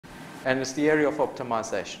and it's the area of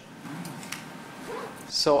optimization.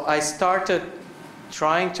 So I started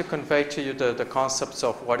trying to convey to you the concepts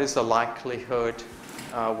of what is the likelihood,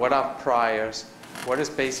 what are priors, what is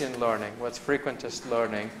Bayesian learning, what's frequentist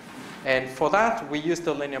learning. And for that, we use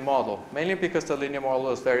the linear model, mainly because the linear model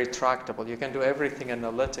is very tractable. You can do everything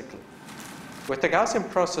analytically. With the Gaussian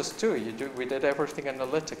process, too, we did everything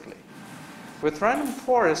analytically. With random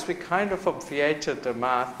forest, we kind of obviated the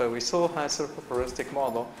math, but we still had sort of a heuristic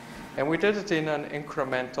model. And we did it in an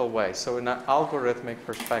incremental way, so in an algorithmic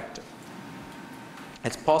perspective.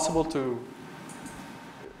 It's possible to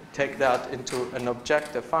take that into an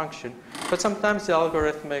objective function, but sometimes the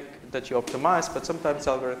algorithmic that you optimize, but sometimes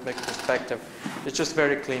the algorithmic perspective is just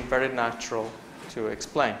very clean, very natural to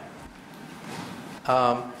explain.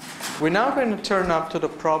 We're now going to turn up to the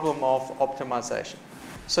problem of optimization.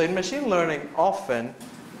 So in machine learning, often,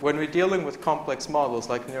 when we're dealing with complex models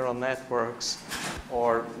like neural networks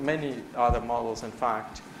or many other models, in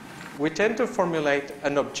fact, we tend to formulate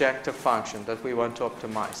an objective function that we want to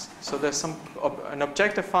optimize. So there's an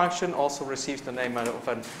objective function also receives the name of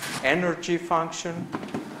an energy function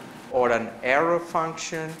or an error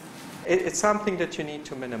function. It's something that you need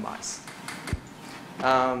to minimize.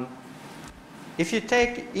 If you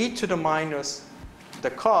take e to the minus the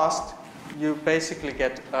cost, you basically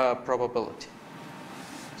get a probability.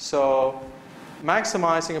 So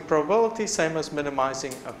maximizing a probability, same as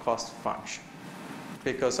minimizing a cost function,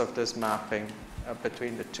 because of this mapping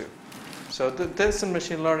between the two. So this in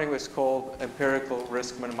machine learning is called empirical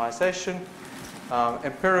risk minimization.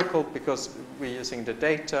 Empirical because we're using the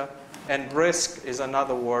data, and risk is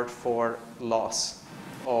another word for loss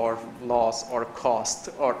or cost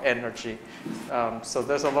or energy. So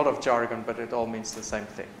there's a lot of jargon, but it all means the same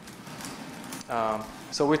thing.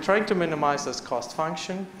 So we're trying to minimize this cost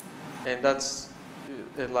function, and that's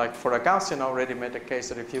like for a Gaussian, I already made a case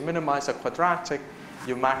that if you minimize a quadratic,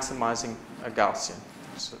 you're maximizing a Gaussian.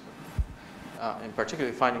 So, in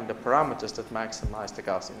particular, finding the parameters that maximize the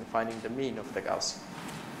Gaussian, finding the mean of the Gaussian.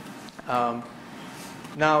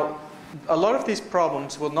 Now, a lot of these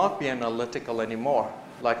problems will not be analytical anymore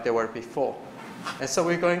like they were before. And so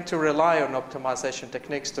we're going to rely on optimization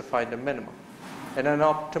techniques to find the minimum. And an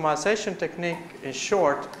optimization technique, in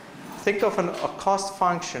short, think of a cost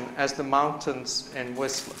function as the mountains in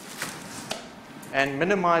Whistler. And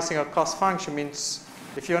minimizing a cost function means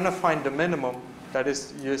if you want to find the minimum, that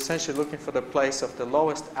is, you're essentially looking for the place of the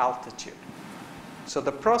lowest altitude. So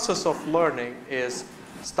the process of learning is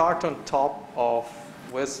start on top of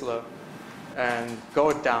Whistler and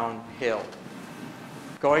go downhill.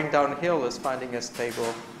 Going downhill is finding a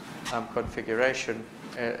stable configuration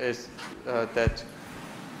that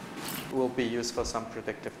will be used for some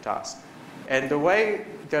predictive task. And the way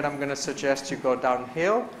that I'm going to suggest you go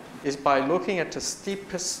downhill is by looking at the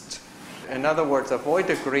steepest, in other words, avoid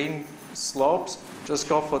the green slopes, just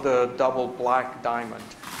go for the double black diamond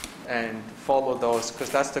and follow those, because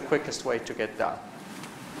that's the quickest way to get down.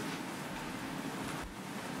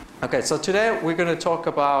 Okay, so today we're going to talk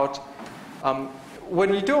about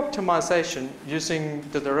when you do optimization using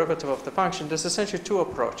the derivative of the function, there's essentially two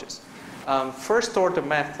approaches. First order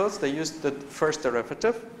methods, they use the first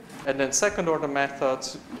derivative, and then second order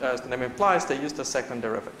methods, as the name implies, they use the second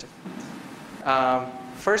derivative.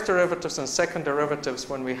 First derivatives and second derivatives,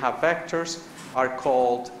 when we have vectors, are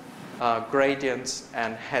called gradients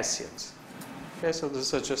and Hessians. Okay, so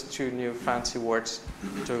these are just two new fancy words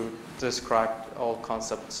to describe all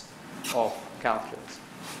concepts of calculus.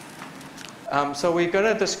 So we're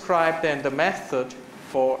going to describe then the method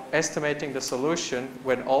for estimating the solution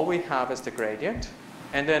when all we have is the gradient.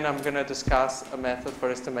 And then I'm going to discuss a method for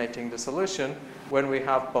estimating the solution when we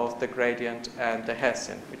have both the gradient and the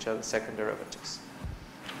Hessian, which are the second derivatives.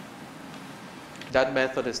 That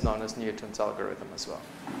method is known as Newton's algorithm as well.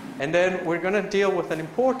 And then we're going to deal with an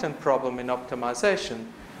important problem in optimization,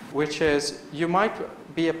 which is you might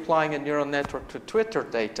be applying a neural network to Twitter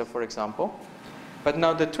data, for example. But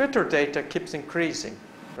now the Twitter data keeps increasing,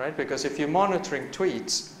 right? Because if you're monitoring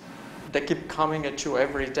tweets, they keep coming at you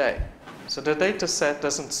every day. So the data set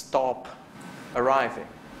doesn't stop arriving.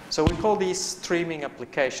 So we call these streaming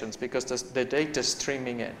applications because the data is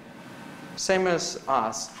streaming in. Same as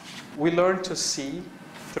us. We learn to see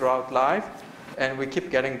throughout life, and we keep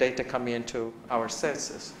getting data coming into our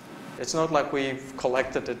senses. It's not like we've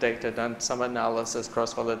collected the data, done some analysis,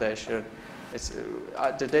 cross-validation.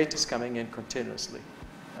 The data is coming in continuously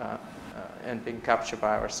and being captured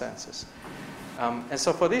by our senses. And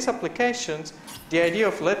so for these applications, the idea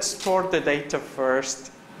of let's store the data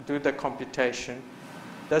first, do the computation,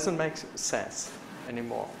 doesn't make sense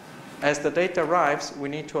anymore. as the data arrives, we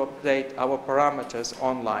need to update our parameters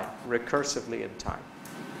online, recursively in time.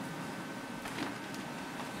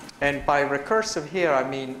 And by recursive here, I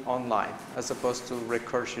mean online, as opposed to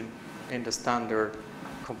recursion in the standard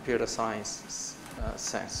computer science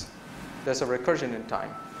sense. There's a recursion in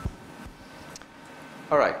time.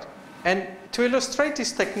 All right. And to illustrate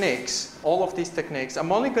these techniques, all of these techniques,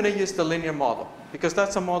 I'm only going to use the linear model, because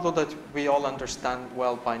that's a model that we all understand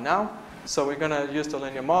well by now. So we're going to use the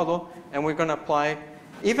linear model, and we're going to apply,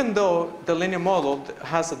 even though the linear model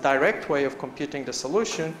has a direct way of computing the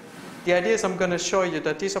solution, the idea is I'm going to show you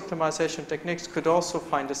that these optimization techniques could also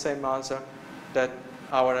find the same answer that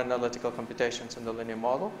our analytical computations in the linear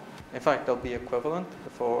model. In fact, they'll be equivalent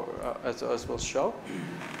for, as we'll show.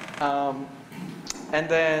 And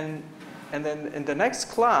then in the next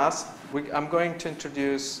class, I'm going to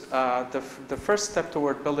introduce the first step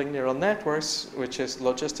toward building neural networks, which is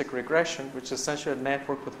logistic regression, which is essentially a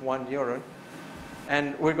network with one neuron.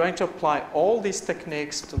 And we're going to apply all these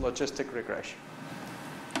techniques to logistic regression.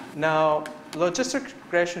 Now, logistic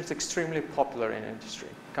regression is extremely popular in industry.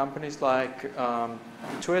 Companies like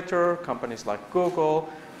Twitter, companies like Google,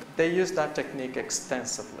 they use that technique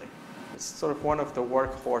extensively. It's sort of one of the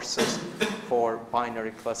workhorses for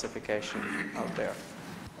binary classification out there.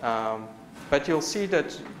 But you'll see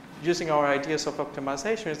that using our ideas of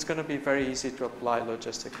optimization, it's going to be very easy to apply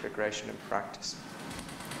logistic regression in practice.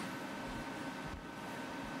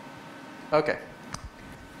 Okay.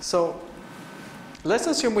 So let's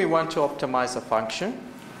assume we want to optimize a function.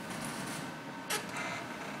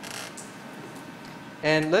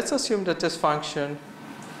 And let's assume that this function,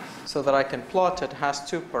 so that I can plot it, has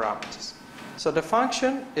two parameters. So the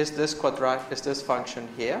function is this function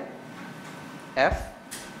here, f,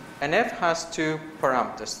 and f has two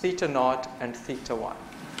parameters, theta naught and theta 1.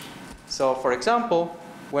 So for example,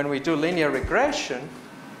 when we do linear regression,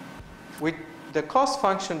 the cost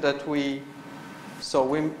function that we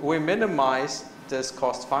minimize this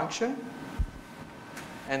cost function,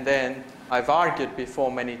 and then I've argued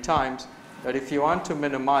before many times that if you want to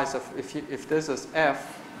minimize, if this is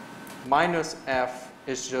f, minus f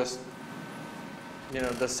is just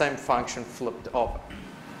the same function flipped over.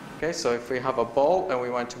 Okay, so if we have a ball and we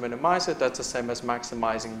want to minimize it, that's the same as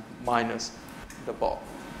maximizing minus the ball.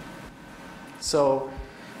 So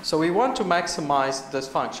we want to maximize this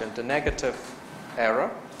function, the negative error.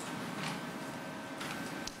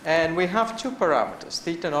 And we have two parameters,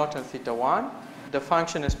 theta naught and theta 1. The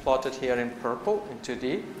function is plotted here in purple, in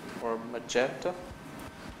 2D, or magenta.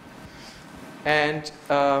 And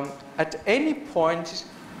at any point,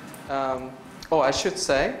 I should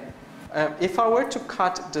say, if I were to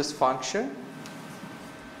cut this function,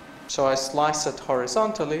 so I slice it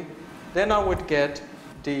horizontally, then I would get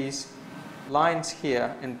these lines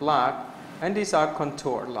here in black, and these are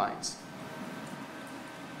contour lines.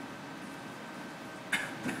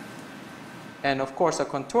 And of course, a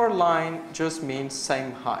contour line just means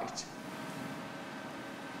same height.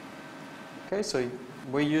 Okay, so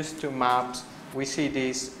we're used to maps. We see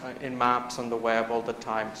these in maps on the web all the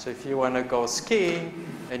time. So if you want to go skiing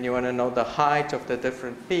and you want to know the height of the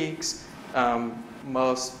different peaks,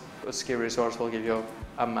 most ski resorts will give you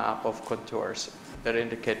a map of contours that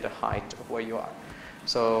indicate the height of where you are.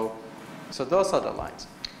 So those are the lines.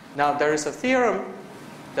 Now, there is a theorem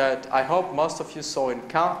that I hope most of you saw in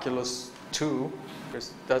calculus 2,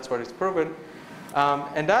 because that's what it's proven.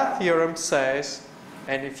 And that theorem says,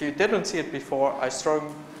 and if you didn't see it before, I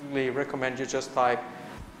strongly recommend you just type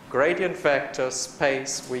gradient vector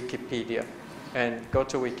space Wikipedia and go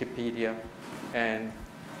to Wikipedia, and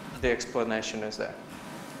the explanation is there.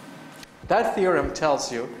 That theorem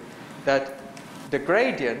tells you that the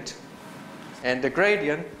gradient, and the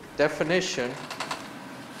gradient definition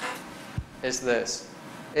is this,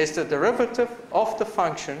 is the derivative of the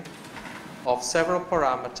function of several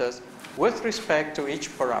parameters with respect to each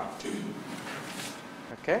parameter.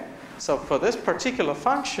 Okay? So for this particular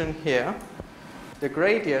function here, the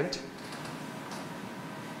gradient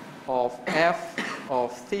of f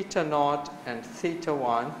of theta naught and theta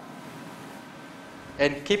 1,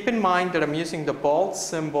 and keep in mind that I'm using the bold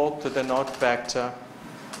symbol to denote vector,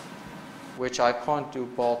 which I can't do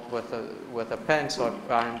bold with a pen, so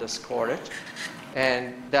I underscore it.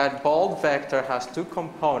 And that bold vector has two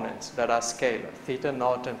components that are scalar, theta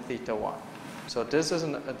naught and theta 1. So this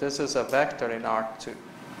is a vector in R2.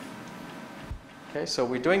 Okay, so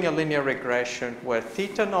we're doing a linear regression where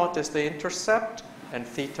theta naught is the intercept and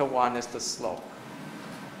theta 1 is the slope.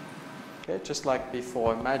 Okay, just like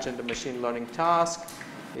before, imagine the machine learning task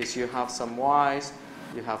is you have some y's,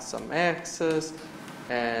 you have some x's,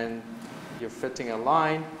 and you're fitting a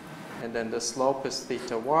line. and then the slope is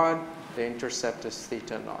theta 1, the intercept is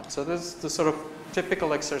theta naught. So this is the sort of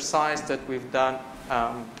typical exercise that we've done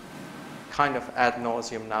kind of ad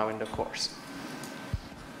nauseum now in the course.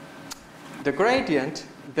 The gradient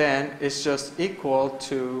then is just equal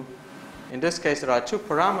to, in this case there are two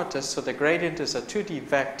parameters, so the gradient is a 2D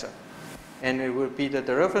vector, and it would be the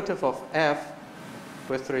derivative of f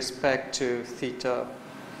with respect to theta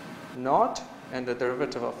naught and the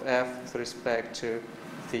derivative of f with respect to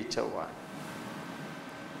theta 1.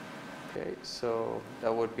 Okay, so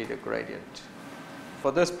that would be the gradient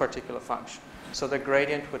for this particular function. So the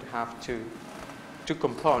gradient would have two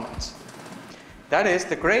components. That is,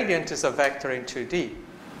 the gradient is a vector in 2D.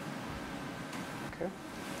 Okay.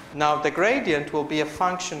 Now the gradient will be a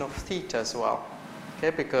function of theta as well. Okay,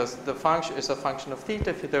 because the function is a function of theta.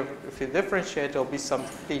 If you differentiate, there will be some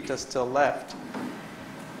theta still left.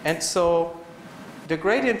 And so the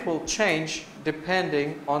gradient will change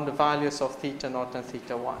depending on the values of theta naught and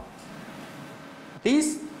theta 1.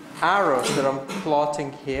 These arrows that I'm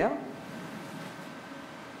plotting here,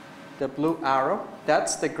 the blue arrow,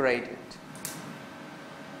 that's the gradient.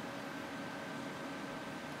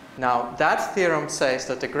 Now, that theorem says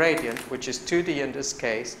that the gradient, which is 2D in this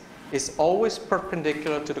case, is always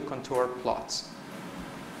perpendicular to the contour plots.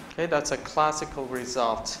 Okay, that's a classical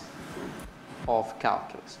result of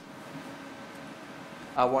calculus.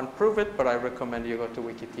 I won't prove it, but I recommend you go to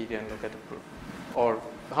Wikipedia and look at the proof. Or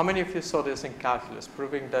how many of you saw this in calculus,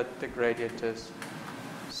 proving that the gradient is?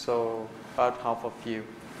 So about half of you.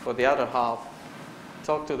 For the other half,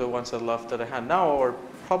 talk to the ones that left that I had now, or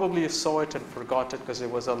probably you saw it and forgot it because it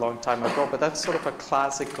was a long time ago, but that's sort of a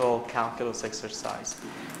classical calculus exercise.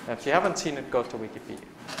 If you haven't seen it, go to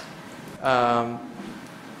Wikipedia.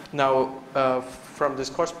 Now, from this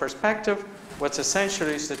course perspective, what's essential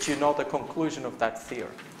is that you know the conclusion of that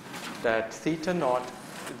theorem, that theta naught,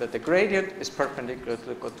 that the gradient is perpendicular to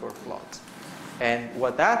the contour plots. And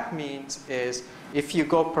what that means is if you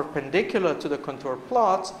go perpendicular to the contour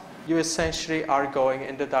plots, you essentially are going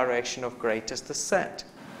in the direction of greatest descent.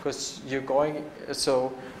 Because you're going,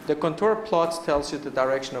 so the contour plots tells you the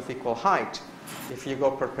direction of equal height. If you go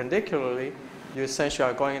perpendicularly, you essentially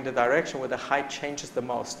are going in the direction where the height changes the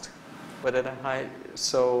most. Whether the height,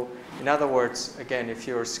 so in other words, again, if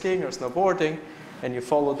you're skiing or snowboarding and you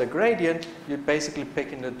follow the gradient, you're basically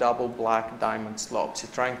picking the double black diamond slopes.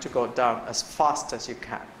 You're trying to go down as fast as you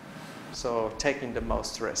can. So taking the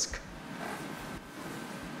most risk.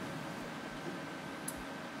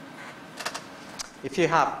 If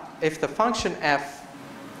the function f,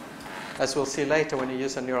 as we'll see later when you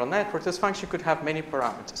use a neural network, this function could have many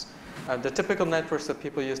parameters. The typical networks that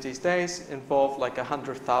people use these days involve like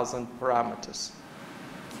 100,000 parameters.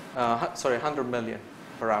 100 million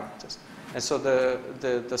parameters. And so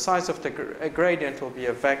the size of the gradient will be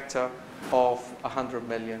a vector of 100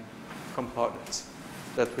 million components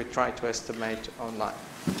that we try to estimate online.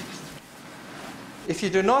 If you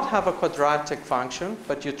do not have a quadratic function,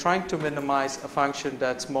 but you're trying to minimize a function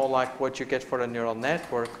that's more like what you get for a neural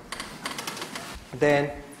network,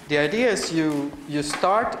 then the idea is you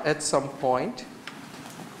start at some point,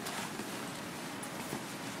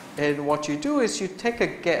 and what you do is you take a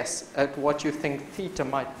guess at what you think theta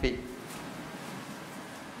might be.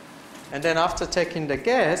 And then after taking the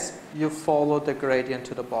guess, you follow the gradient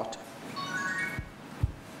to the bottom.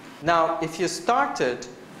 Now, if you started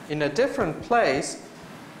in a different place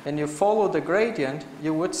and you follow the gradient,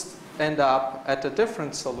 you would end up at a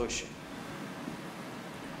different solution.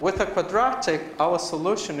 With a quadratic, our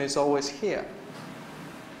solution is always here.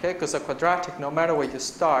 Okay, because a quadratic, no matter where you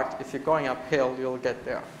start, if you're going uphill, you'll get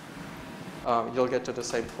there. You'll get to the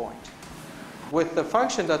same point. With the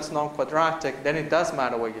function that's non-quadratic, then it does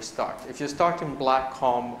matter where you start. If you start in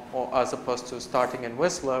Blackcomb, or as opposed to starting in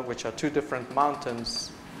Whistler, which are two different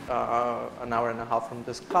mountains, an hour and a half from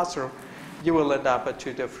this classroom, you will end up at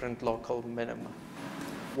two different local minima.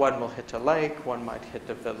 One will hit a lake, one might hit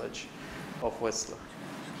the village of Whistler.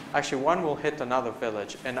 Actually, one will hit another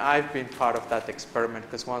village, and I've been part of that experiment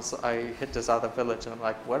because once I hit this other village, and I'm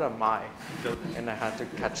like, what am I? And I had to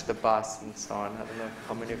catch the bus and so on. I don't know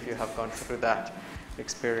how many of you have gone through that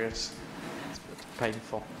experience. It's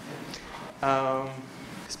painful,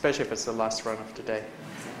 especially if it's the last run of the day.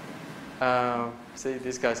 See,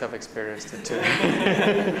 these guys have experienced it too.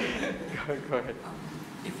 Go ahead.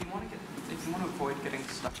 If you want to avoid getting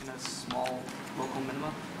stuck in a small local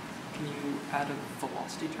minima, can you add a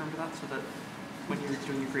velocity term to that so that when you're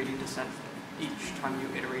doing your gradient descent, each time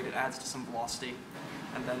you iterate, it adds to some velocity,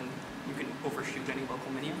 and then you can overshoot any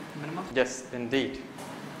local minima? Yes, indeed.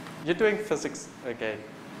 You're doing physics again.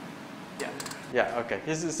 Yeah. Yeah, okay.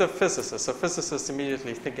 He's a physicist. So physicists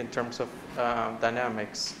immediately think in terms of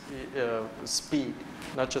dynamics, speed,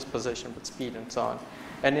 not just position, but speed and so on.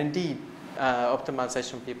 And indeed,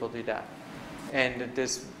 optimization people do that. And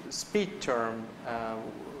this speed term,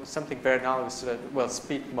 something very analogous to that, well,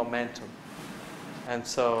 speed momentum. And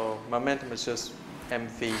so momentum is just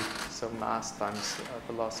mv, so mass times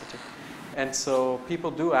velocity. And so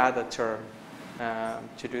people do add a term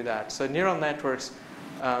to do that. So neural networks,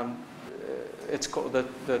 it's called,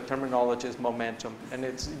 the terminology is momentum, and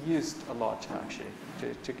it's used a lot actually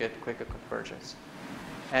to get quicker convergence.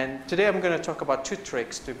 And today I'm going to talk about 2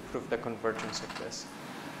 tricks to improve the convergence of this.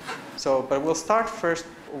 So, but we'll start first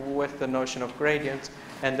with the notion of gradients,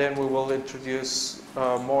 and then we will introduce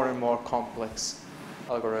more and more complex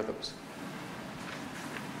algorithms.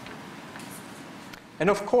 And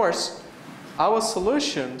of course, our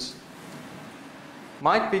solutions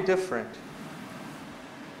might be different.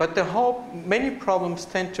 But many problems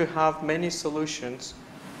tend to have many solutions,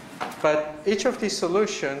 but each of these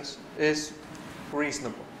solutions is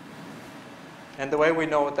reasonable. And the way we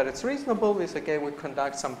know that it's reasonable is, again, we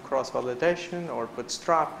conduct some cross-validation or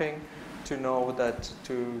bootstrapping to know that,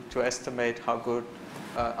 to estimate how good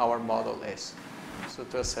our model is. So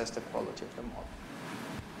to assess the quality of the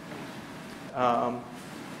model.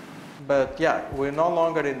 But yeah, we're no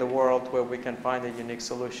longer in the world where we can find a unique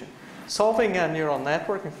solution. Solving a neural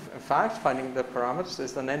network, in fact, finding the parameters,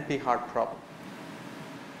 is an NP-hard problem.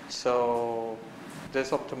 So this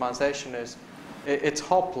optimization it's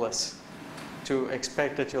hopeless to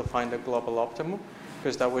expect that you'll find a global optimum,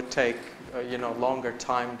 because that would take longer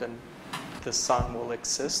time than the sun will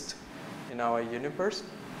exist in our universe.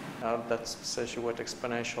 That's essentially what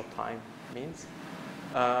exponential time means.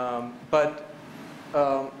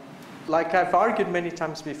 Like I've argued many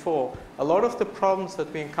times before, a lot of the problems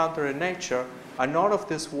that we encounter in nature are not of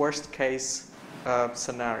this worst case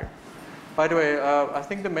scenario. By the way, I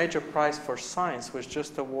think the major prize for science was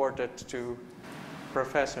just awarded to a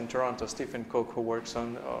professor in Toronto, Stephen Cook, who works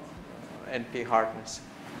on NP hardness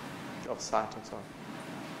of sat and so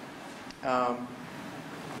on.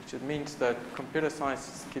 Which it means that computer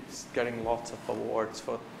science keeps getting lots of awards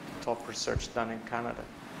for top research done in Canada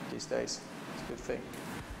these days. It's a good thing.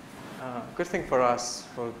 Good thing for us,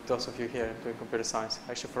 for those of you here doing computer science,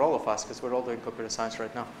 actually for all of us, because we're all doing computer science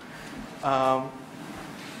right now.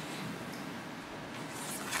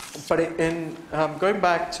 But in going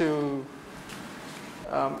back to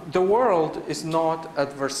the world is not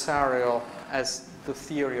adversarial as the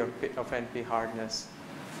theory of NP hardness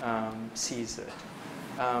sees it.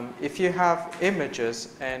 If you have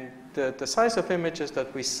images, and the size of images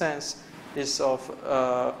that we sense is of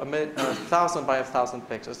 1,000 by 1,000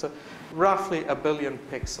 pixels. So roughly 1 billion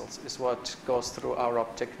pixels is what goes through our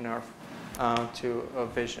optic nerve to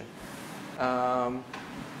vision. And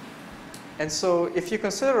so if you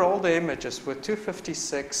consider all the images with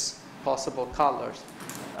 256 possible colors,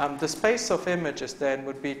 the space of images then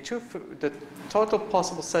would be the total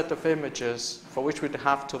possible set of images for which we'd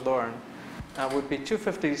have to learn would be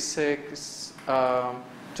 256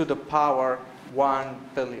 to the power 1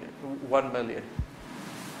 million.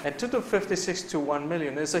 And 256 to 1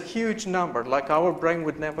 million is a huge number. Like our brain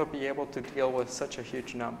would never be able to deal with such a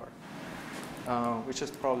huge number, which is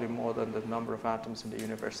probably more than the number of atoms in the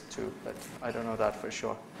universe too, but I don't know that for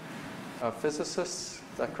sure. Physicists, is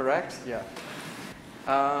that correct? Yeah.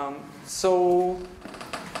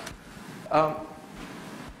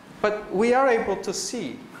 But we are able to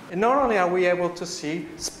see. And not only are we able to see,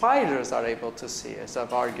 spiders are able to see, as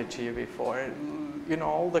I've argued to you before.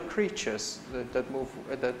 All the creatures that move,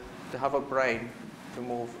 that have a brain to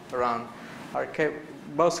move around,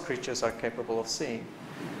 most creatures are capable of seeing.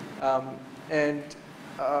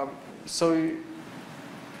 So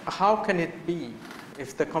how can it be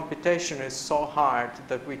if the computation is so hard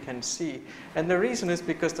that we can see? And the reason is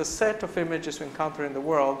because the set of images we encounter in the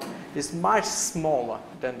world is much smaller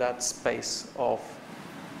than that space of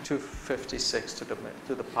 256 to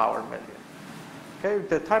the power million. Okay,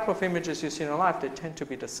 the type of images you see in your life, they tend to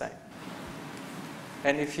be the same.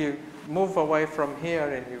 And if you move away from here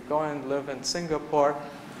and you go and live in Singapore,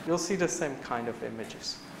 you'll see the same kind of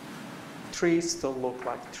images. Trees still look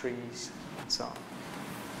like trees, and so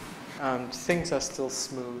on. Things are still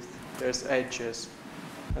smooth. There's edges,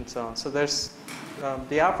 and so on. So there's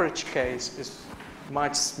the average case is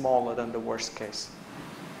much smaller than the worst case.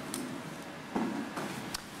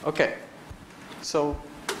 Okay, so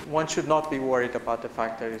one should not be worried about the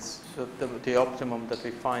fact that it's the optimum that we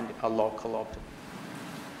find a local optimum.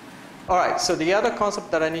 All right, so the other concept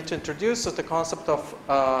that I need to introduce is the concept of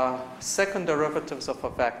second derivatives of a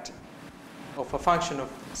vector. of a function of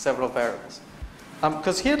several variables.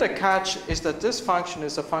 Because here the catch is that this function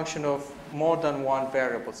is a function of more than one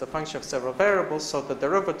variable. It's a function of several variables, so the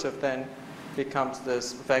derivative then becomes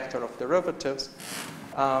this vector of derivatives.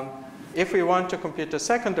 If we want to compute the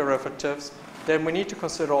second derivatives, then we need to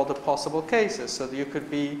consider all the possible cases. So you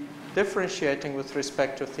could be differentiating with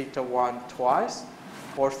respect to theta 1 twice,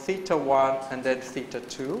 or theta 1 and then theta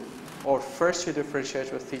 2, or first you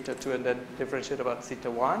differentiate with theta 2 and then differentiate about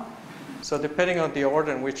theta 1. So depending on the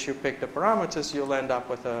order in which you pick the parameters, you'll end up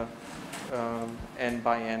with a n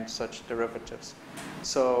by n such derivatives.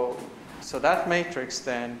 So that matrix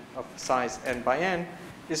then of size n by n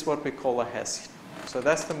is what we call a Hessian. So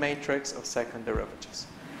that's the matrix of second derivatives.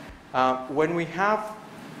 When we have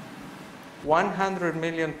 100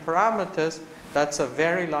 million parameters, that's a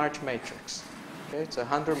very large matrix. Okay? It's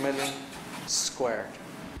 100 million squared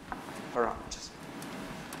parameters.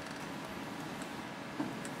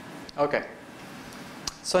 Okay.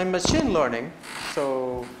 So in machine learning,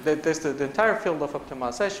 so the entire field of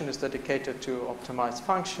optimization is dedicated to optimized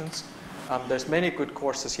functions. There's many good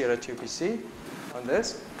courses here at UBC on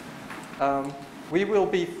this. We will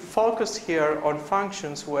be focused here on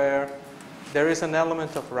functions where there is an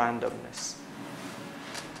element of randomness.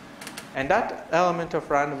 And that element of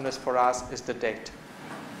randomness for us is the data.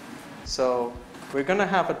 So we're going to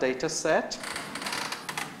have a data set,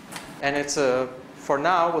 and it's for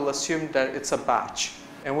now, we'll assume that it's a batch.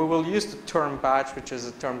 And we will use the term batch, which is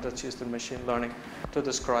a term that's used in machine learning, to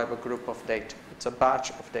describe a group of data. It's a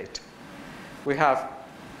batch of data. We have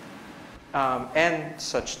n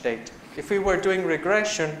such data. If we were doing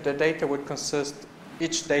regression, the data would consist,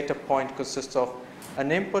 each data point consists of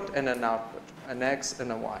an input and an output, an x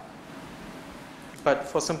and a y. But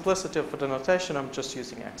for simplicity of the notation, I'm just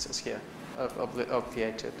using x's here,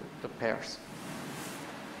 obviated the pairs.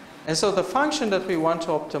 And so the function that we want to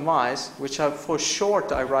optimize, which for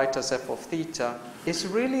short I write as f of theta, is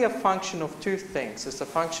really a function of two things. It's a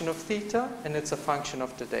function of theta, and it's a function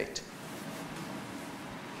of the data.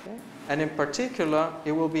 Okay? And in particular,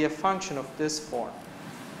 it will be a function of this form.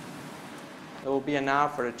 It will be an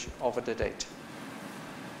average over the data.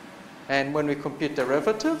 And when we compute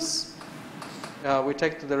derivatives, we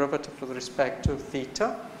take the derivative with respect to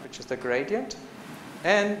theta, which is the gradient.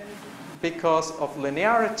 And because of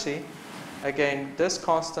linearity, again, this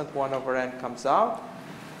constant 1 over n comes out,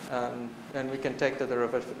 and we can take the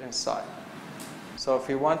derivative inside. So if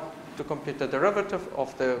you want to compute the derivative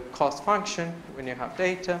of the cost function when you have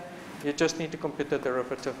data, you just need to compute the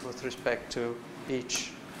derivative with respect to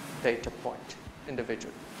each data point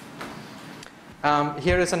individually.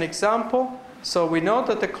 Here is an example. So we know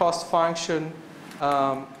that the cost function,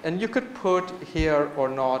 and you could put here or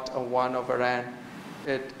not a 1 over n.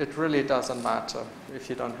 It really doesn't matter if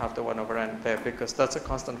you don't have the 1 over n there, because that's a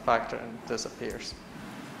constant factor and it disappears.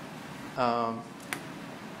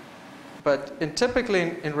 But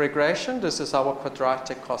typically in regression, this is our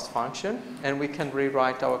quadratic cost function, and we can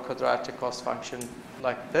rewrite our quadratic cost function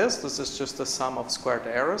like this. This is just the sum of squared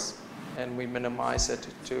errors, and we minimize it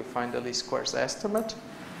to find the least squares estimate.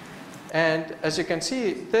 And as you can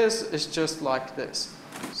see, this is just like this.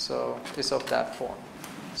 So it's of that form.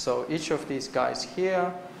 So each of these guys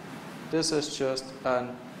here, this is just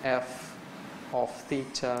an f of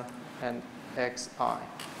theta and xi.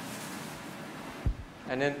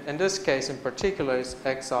 And in this case in particular, it's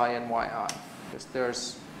xi and yi, because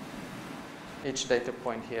there's each data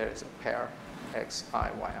point here is a pair xi,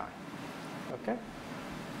 yi. Okay?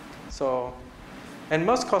 So, and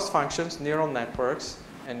most cost functions, neural networks,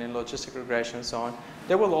 and in logistic regression and so on,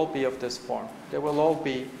 they will all be of this form. They will all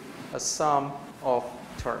be a sum of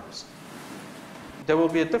terms. There will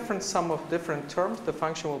be a different sum of different terms. The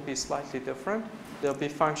function will be slightly different. There'll be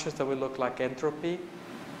functions that will look like entropy,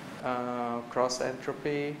 cross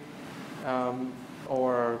entropy,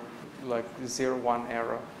 or like 0-1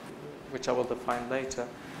 error, which I will define later.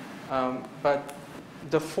 But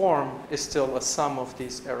the form is still a sum of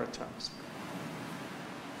these error terms.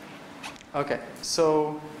 Okay,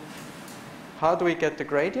 so how do we get the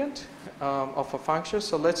gradient of a function?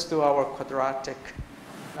 So let's do our quadratic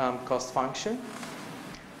cost function.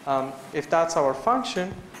 If that's our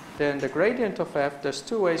function, then the gradient of f, there's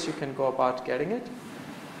two ways you can go about getting it.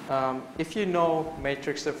 If you know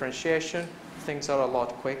matrix differentiation, things are a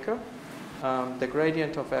lot quicker. The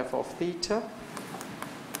gradient of f of theta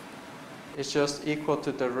is just equal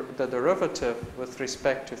to the derivative with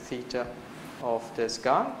respect to theta of this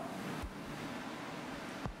guy.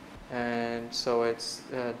 And so it's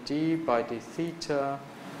d by d theta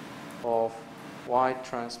of y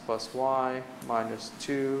trans plus y minus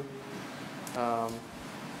 2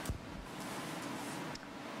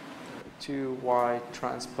 2y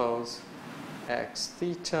transpose x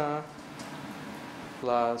theta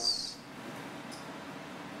plus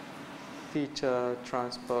theta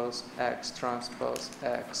transpose x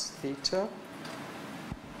theta.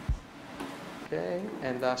 Okay,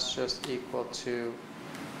 and that's just equal to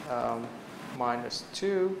minus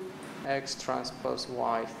 2 x transpose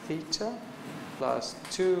y theta plus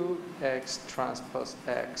 2x transpose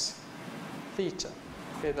x theta.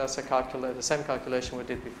 Okay, that's the same calculation we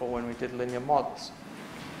did before when we did linear models.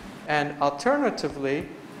 And alternatively,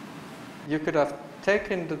 you could have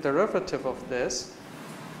taken the derivative of this,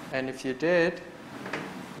 and if you did,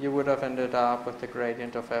 you would have ended up with the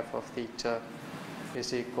gradient of f of theta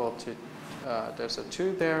is equal to, there's a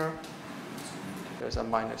 2 there, there's a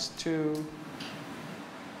minus 2,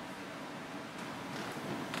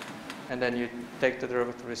 and then you take the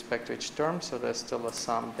derivative with respect to each term, so there's still a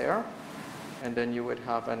sum there. And then you would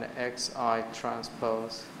have an xi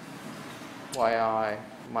transpose yi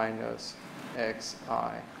minus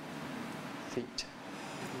xi theta.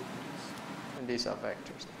 And these are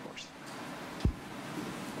vectors, of course.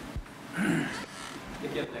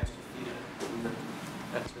 If you have an extra theta,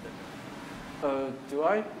 that's ridiculous. Do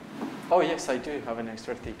I? Oh, yes, I do have an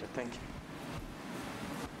extra theta. Thank you.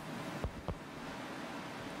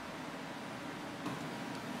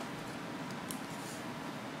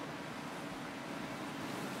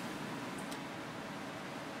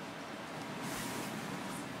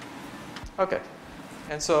 Okay,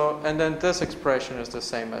 and then this expression is the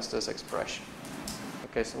same as this expression.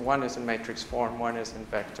 Okay, so one is in matrix form, one is in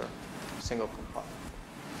vector, single component.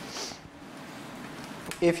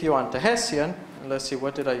 If you want the Hessian, and let's see,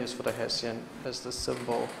 what did I use for the Hessian as the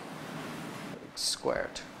symbol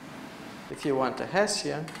squared. If you want the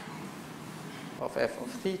Hessian of f of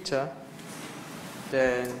theta,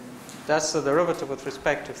 then that's the derivative with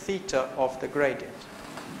respect to theta of the gradient.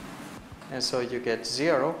 And so you get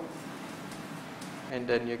 0. And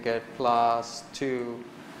then you get plus 2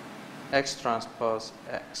 x transpose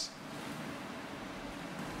x.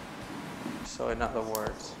 So in other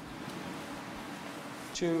words,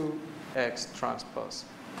 2x transpose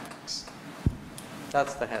x.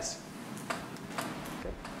 That's the Hessian.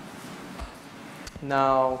 Okay.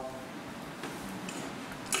 Now,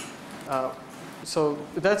 so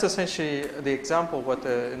that's essentially the example what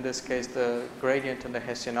in this case the gradient and the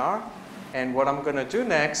Hessian are. And what I'm going to do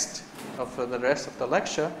next for the rest of the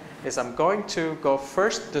lecture is I'm going to go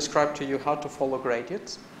first describe to you how to follow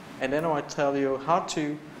gradients, and then I will tell you how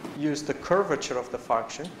to use the curvature of the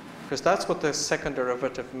function, because that's what the second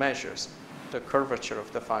derivative measures, the curvature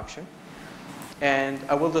of the function. And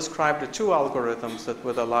I will describe the two algorithms that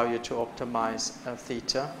would allow you to optimize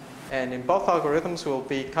theta. And in both algorithms, we'll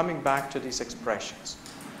be coming back to these expressions.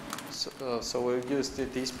 So we'll use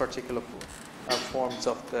these particular forms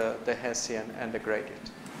of the Hessian and the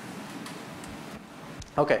gradient.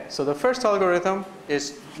 Okay, so the first algorithm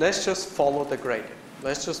is, let's just follow the gradient.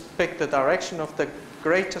 Let's just pick the direction of the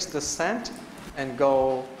greatest descent and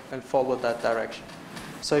go and follow that direction.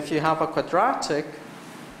 So if you have a quadratic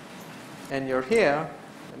and you're here,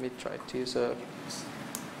 let me try to use a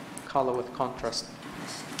color with contrast.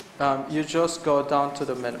 You just go down to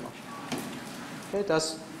the minimum. Okay,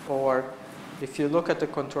 or if you look at the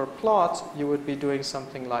contour plot, you would be doing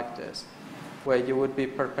something like this, where you would be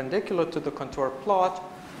perpendicular to the contour plot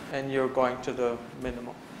and you're going to the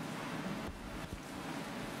minimum.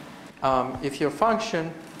 If your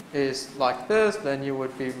function is like this, then you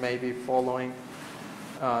would be maybe following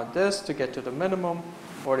this to get to the minimum,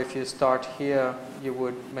 or if you start here, you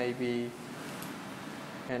would maybe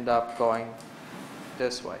end up going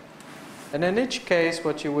this way. And in each case,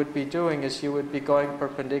 what you would be doing is you would be going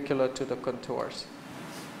perpendicular to the contours.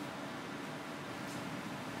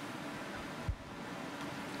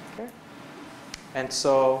 Okay? And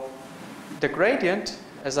so the gradient,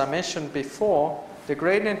 as I mentioned before, the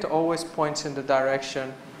gradient always points in the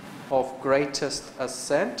direction of greatest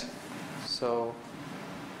ascent. So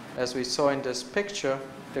as we saw in this picture,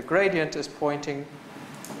 the gradient is pointing,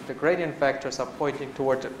 the gradient vectors are pointing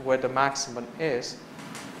toward where the maximum is.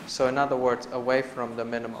 So in other words, away from the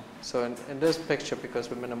minimum. So in this picture, because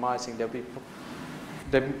we're minimizing,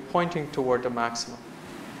 they're pointing toward the maximum.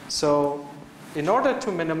 So in order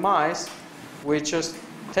to minimize, we just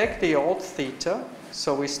take the old theta.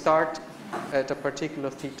 So we start at a particular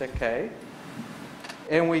theta k.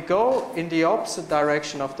 And we go in the opposite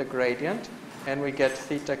direction of the gradient. And we get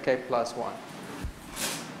theta k plus 1.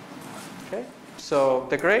 Okay? So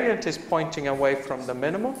the gradient is pointing away from the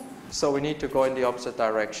minimum. So we need to go in the opposite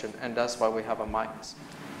direction, and that's why we have a minus.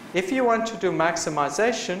 If you want to do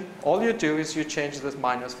maximization, all you do is you change this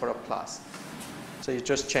minus for a plus. So you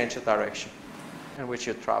just change the direction in which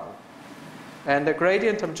you travel. And the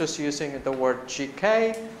gradient, I'm just using the word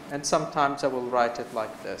gk, and sometimes I will write it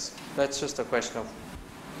like this. That's just a question of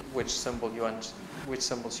which symbols you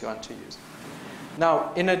want to use.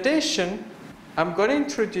 Now, in addition, I'm going to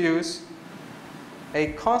introduce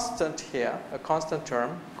a constant here, a constant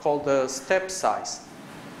term called the step size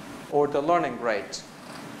or the learning rate.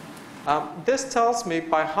 This tells me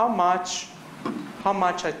by how much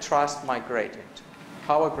I trust my gradient,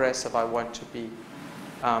 how aggressive I want to be.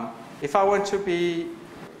 If I want to be,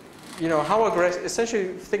 how aggressive,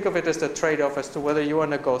 essentially think of it as the trade-off as to whether you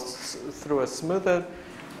want to go through a smoother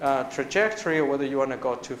trajectory or whether you want to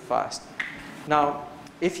go too fast. Now,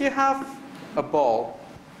 if you have a ball,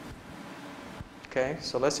 okay,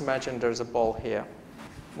 so let's imagine there's a ball here.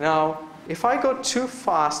 Now, if I go too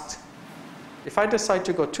fast, if I decide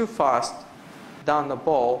to go too fast down the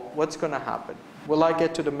ball, what's going to happen? Will I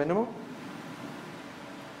get to the minimum?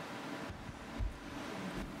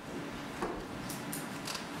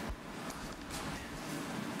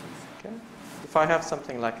 Okay. If I have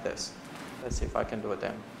something like this, let's see if I can do it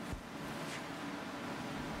then.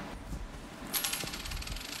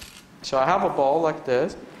 So I have a ball like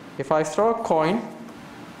this. If I throw a coin,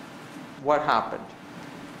 what happened?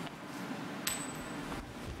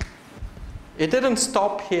 It didn't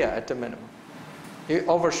stop here at the minimum. It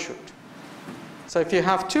overshoot. So if you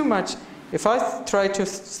have too much, if I try to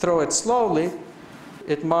throw it slowly,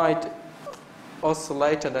 it might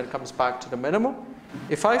oscillate and then comes back to the minimum.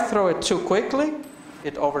 If I throw it too quickly,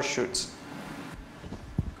 it overshoots.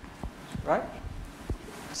 Right?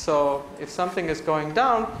 So if something is going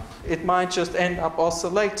down, it might just end up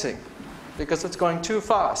oscillating because it's going too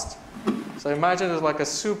fast. So imagine it's like a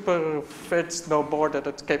super fit snowboard that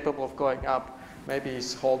it's capable of going up. Maybe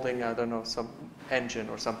he's holding, I don't know, some engine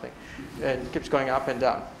or something. And it keeps going up and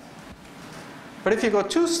down. But if you go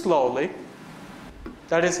too slowly,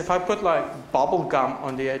 that is, if I put like bubble gum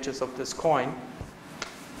on the edges of this coin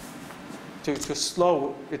to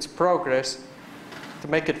slow its progress, to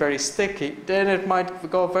make it very sticky, then it might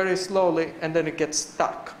go very slowly and then it gets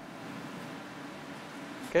stuck.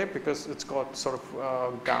 Okay, because it's got sort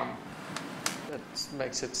of gum that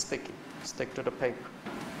makes it stick to the paper.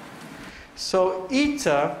 So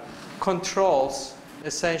eta controls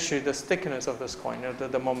essentially the stickiness of this coin,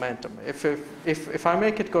 the momentum. If I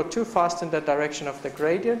make it go too fast in the direction of the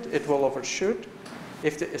gradient, it will overshoot.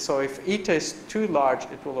 So if eta is too large,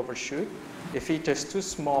 it will overshoot. If eta is too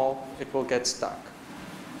small, it will get stuck.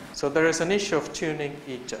 So there is an issue of tuning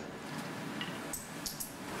eta.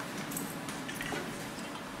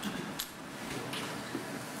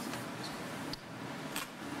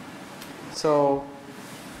 So,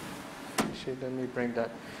 actually, let me bring that.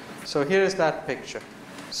 So here is that picture.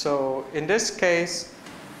 So in this case,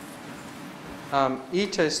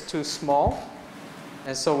 eta is too small,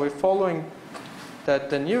 and so we're following that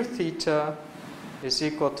the new theta is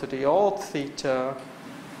equal to the old theta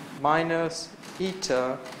minus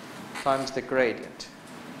eta times the gradient.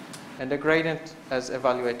 And the gradient as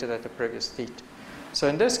evaluated at the previous theta. So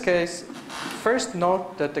in this case, first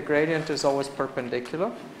note that the gradient is always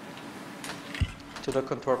perpendicular to the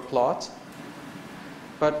contour plot.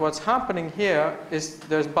 But what's happening here is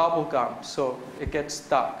there's bubble gum, so it gets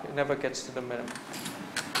stuck. It never gets to the minimum.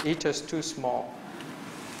 Eta is too small.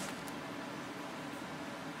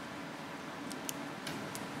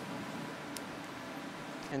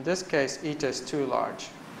 In this case, eta is too large.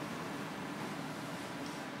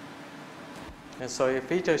 And so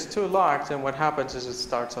if eta is too large, then what happens is it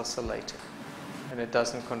starts oscillating. And it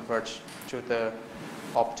doesn't converge to the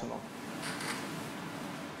optimum.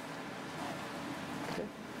 Okay.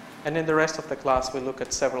 And in the rest of the class, we look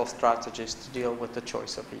at several strategies to deal with the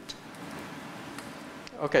choice of eta.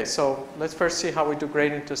 Okay, so let's first see how we do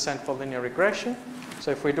gradient descent for linear regression. So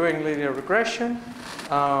if we're doing linear regression,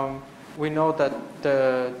 we know that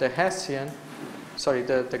the Hessian,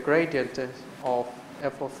 the gradient of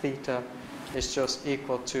f of theta is just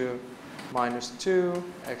equal to minus 2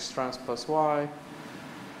 x transpose y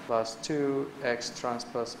plus 2 x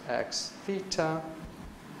transpose x theta.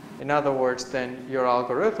 In other words, then your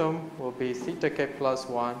algorithm will be theta k plus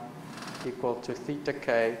 1 equal to theta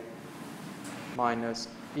k minus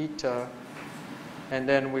eta. And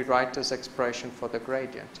then we write this expression for the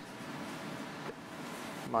gradient.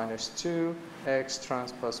 Minus 2 x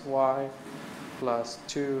transpose y plus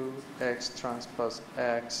 2 x transpose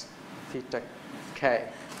x theta k.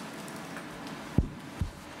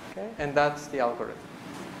 Okay, and that's the algorithm.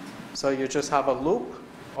 So you just have a loop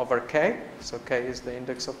over k. So k is the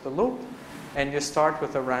index of the loop, and you start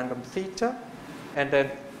with a random theta, and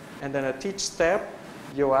then at each step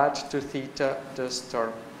you add to theta this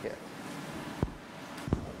term here.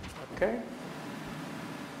 Okay?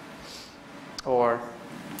 Or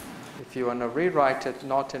if you want to rewrite it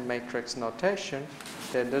not in matrix notation,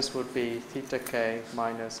 then this would be theta k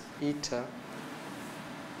minus eta.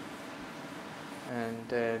 And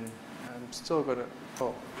then I'm still going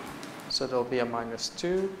to, so there'll be a minus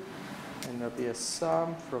 2, and there'll be a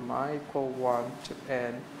sum from I equal 1 to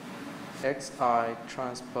n xi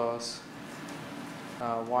transpose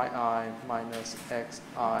yi minus xi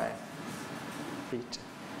theta.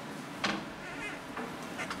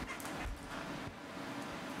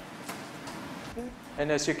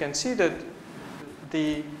 And as you can see that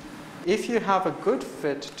if you have a good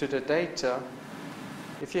fit to the data,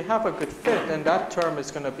 if you have a good fit, then that term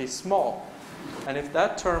is going to be small. And if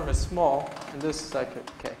that term is small, and this is like,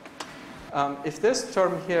 okay. If this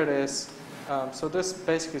term here is, so this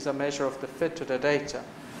basically is a measure of the fit to the data.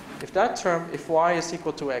 If that term, if y is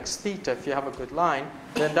equal to x theta, if you have a good line,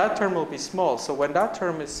 then that term will be small. So when that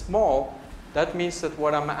term is small, that means that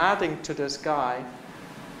what I'm adding to this guy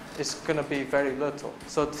is going to be very little.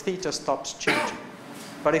 So theta stops changing.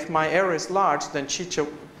 But if my error is large, then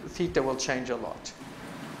theta will change a lot.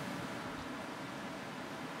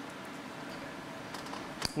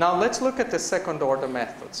 Now let's look at the second order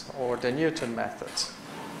methods, or the Newton methods.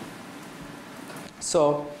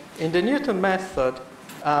 So in the Newton method,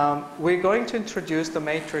 we're going to introduce the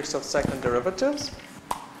matrix of second derivatives.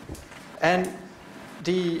 And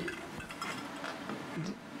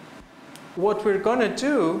what we're going to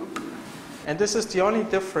do, and this is the only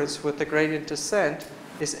difference with the gradient descent,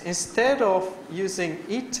 is instead of using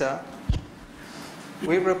eta,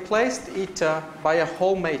 we replaced eta by a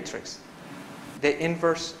whole matrix, the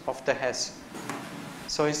inverse of the Hessian.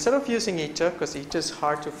 So instead of using eta, because eta is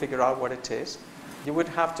hard to figure out what it is, you would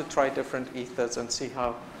have to try different ethas and see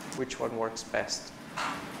which one works best.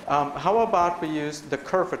 How about we use the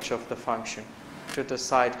curvature of the function to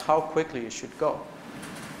decide how quickly you should go?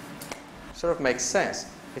 Sort of makes sense.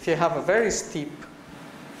 If you have a very steep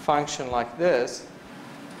function like this,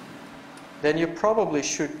 then you probably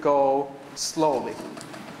should go slowly.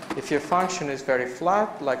 If your function is very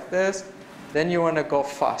flat like this, then you want to go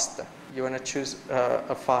faster. You want to choose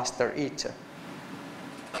a faster eta.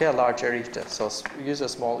 Okay, a larger eta. So use a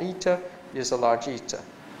small eta, use a large eta.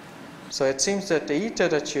 So it seems that the eta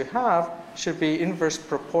that you have should be inverse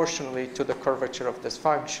proportionally to the curvature of this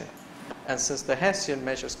function. And since the Hessian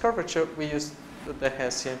measures curvature, we use the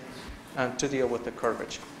Hessian to deal with the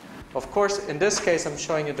curvature. Of course, in this case, I'm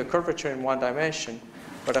showing you the curvature in one dimension,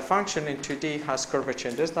 but a function in 2D has curvature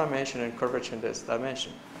in this dimension and curvature in this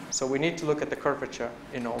dimension. So we need to look at the curvature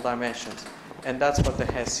in all dimensions. And that's what the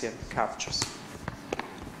Hessian captures.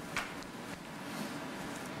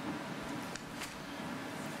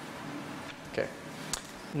 Okay.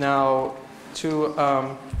 Now, to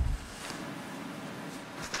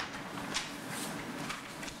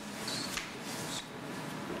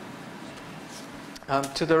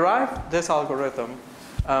derive this algorithm,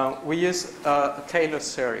 we use a Taylor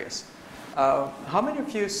series. How many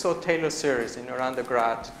of you saw Taylor series in your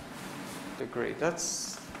undergrad degree?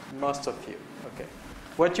 That's most of you. Okay.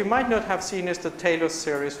 What you might not have seen is the Taylor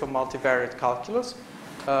series for multivariate calculus.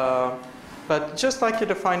 But just like you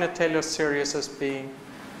define a Taylor series as being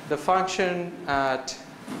the function at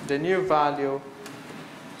the new value,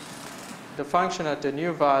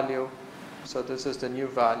 so this is the new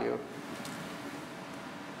value,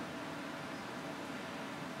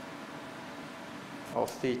 of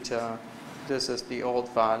theta, this is the old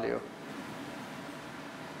value.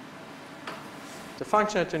 The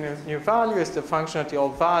function at the new value is the function at the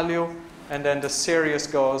old value, and then the series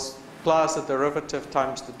goes plus the derivative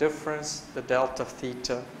times the difference, the delta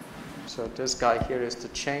theta. So this guy here is the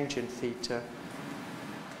change in theta.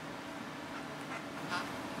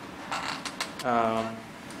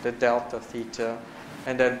 The delta theta,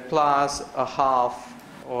 and then plus a half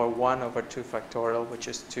or 1 over 2 factorial, which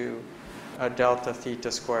is 2. Delta theta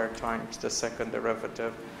squared times the second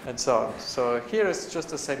derivative, and so on. So here it's just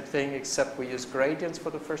the same thing, except we use gradients for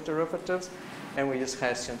the first derivatives, and we use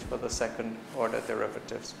Hessians for the second order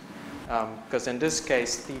derivatives. Because in this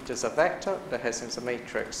case, theta is a vector, the Hessian is a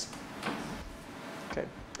matrix. Okay.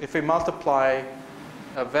 If we multiply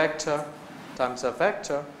a vector times a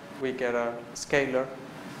vector, we get a scalar,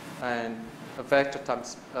 and a vector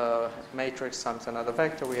times a matrix times another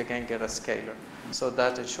vector, we again get a scalar. So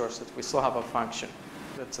that ensures that we still have a function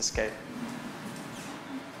that's a scalar.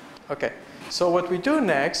 Okay, so what we do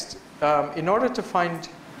next, in order to find,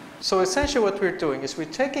 so essentially what we're doing is we're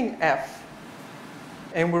taking f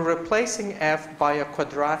and we're replacing f by a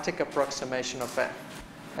quadratic approximation of f.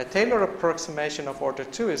 A Taylor approximation of order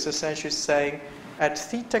 2 is essentially saying at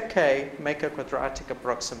theta k, make a quadratic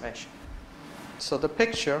approximation. So the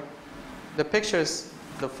picture is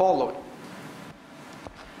the following.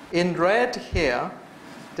 In red here,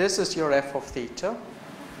 this is your f of theta.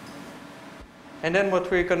 And then what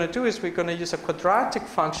we're going to do is we're going to use a quadratic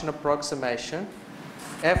function approximation,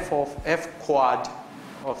 f quad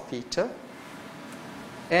of theta.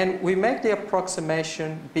 And we make the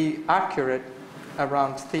approximation be accurate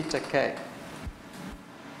around theta k.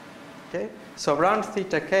 Okay? So around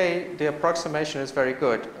theta k, the approximation is very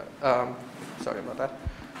good. Sorry about that.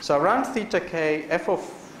 So around theta k, f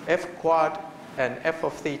quad and f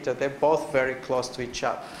of theta, they're both very close to each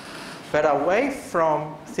other. But away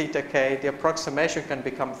from theta k, the approximation can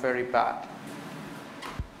become very bad.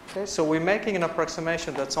 Okay? So we're making an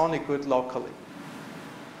approximation that's only good locally.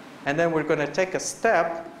 And then we're going to take a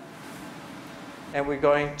step and we're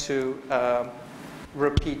going to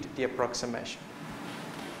repeat the approximation.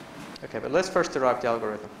 Okay, but let's first derive the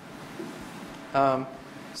algorithm.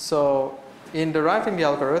 So in deriving the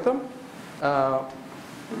algorithm,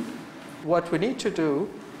 what we need to do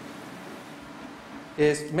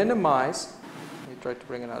is minimize. Let me try to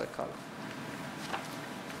bring another color.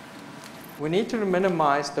 We need to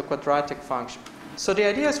minimize the quadratic function. So the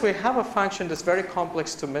idea is we have a function that's very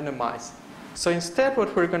complex to minimize. So instead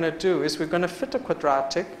what we're going to do is we're going to fit a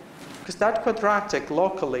quadratic, because that quadratic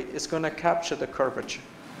locally is going to capture the curvature.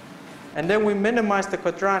 And then we minimize the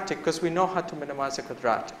quadratic because we know how to minimize a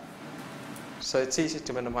quadratic. So it's easy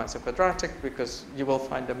to minimize a quadratic because you will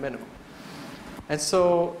find a minimum. And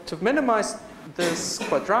so to minimize this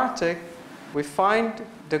quadratic, we find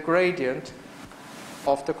the gradient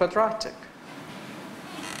of the quadratic.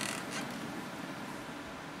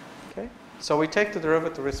 Okay? So we take the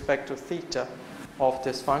derivative with respect to theta of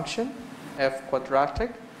this function, f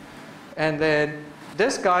quadratic. And then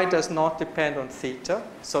this guy does not depend on theta.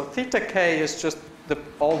 So theta k is just the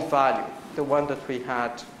old value, the one that we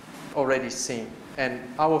had already seen. And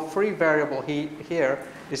our free variable here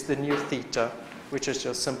is the new theta, which is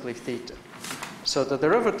just simply theta. So the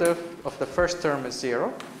derivative of the first term is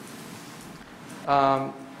 0,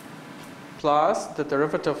 plus the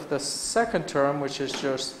derivative of the second term, which is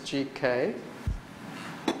just gk,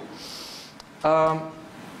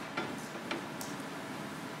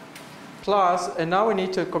 plus, and now we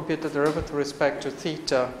need to compute the derivative with respect to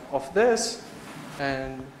theta of this,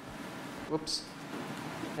 and whoops,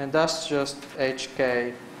 and that's just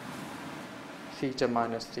hk theta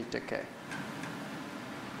minus theta k.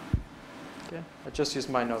 Okay, I just use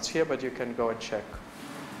my notes here, but you can go and check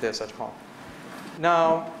this at home.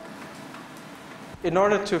 Now, in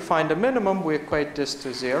order to find the minimum, we equate this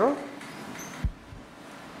to 0.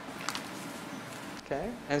 Okay,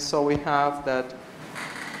 and so we have that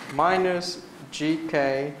minus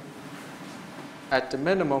gk at the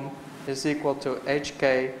minimum is equal to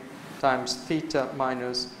hk times theta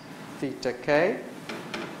minus theta k.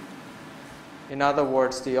 In other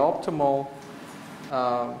words, the optimal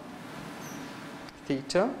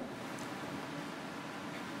theta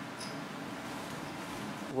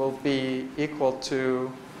will be equal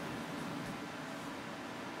to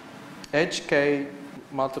hk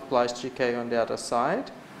multiplies gk on the other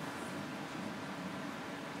side.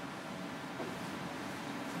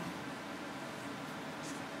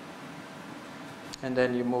 And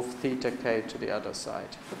then you move theta k to the other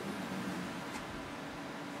side.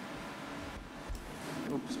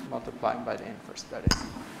 Oops, multiplying by the inverse, that is.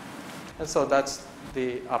 And so that's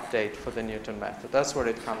the update for the Newton method. That's where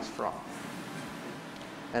it comes from.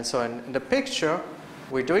 And so in the picture,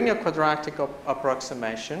 we're doing a quadratic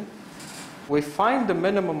approximation. We find the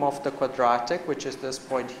minimum of the quadratic, which is this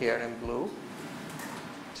point here in blue.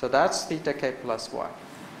 So that's theta k plus 1.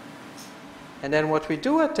 And then what we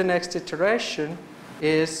do at the next iteration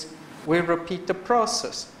is we repeat the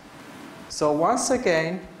process. So once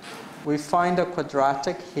again, we find a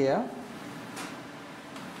quadratic here.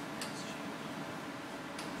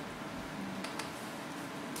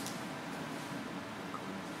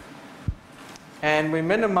 And we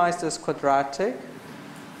minimize this quadratic.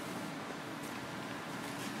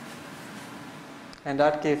 And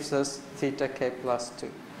that gives us theta k plus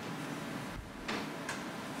 2.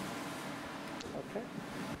 Okay?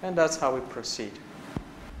 And that's how we proceed.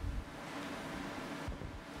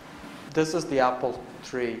 This is the apple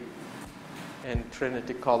tree in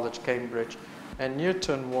Trinity College, Cambridge. And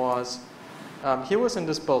Newton was, he was in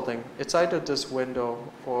this building. It's either this window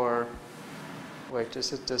or, wait,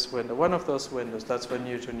 is it this window? One of those windows. That's where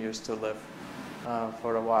Newton used to live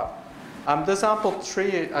for a while. This apple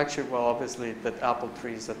tree, actually, well, obviously, that apple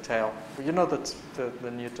tree is a tail. You know that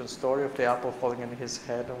the Newton story of the apple falling in his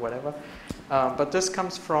head or whatever. But this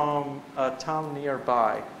comes from a town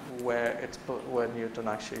nearby where Newton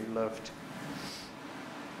actually lived.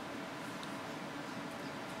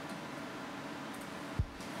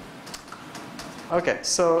 Okay,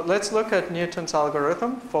 so let's look at Newton's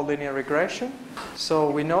algorithm for linear regression.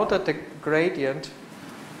 So we know that the gradient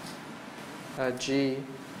g,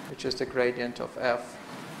 which is the gradient of f,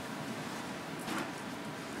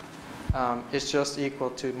 is just equal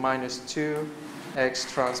to minus 2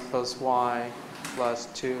 x transpose y plus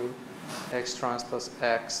 2 x transpose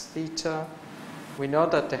x theta. We know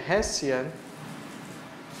that the Hessian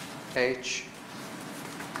h,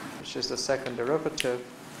 which is the second derivative,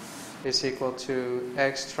 is equal to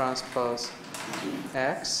x transpose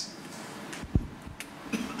x.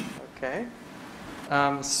 Okay.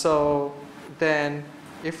 So then,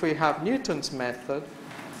 if we have Newton's method,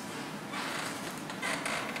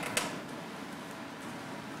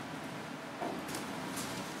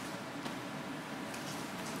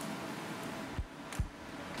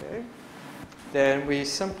 okay, then we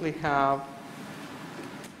simply have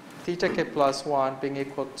theta k plus 1 being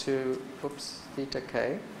equal to, theta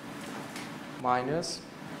k minus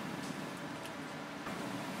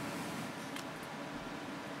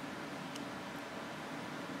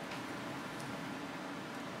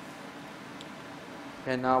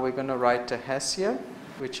and now we're going to write the Hessian,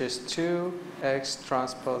 which is 2x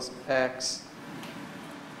transpose x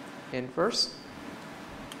inverse.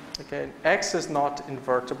 Okay, x is not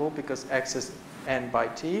invertible because x is n by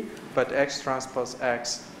t, but x transpose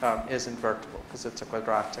x is invertible because it's a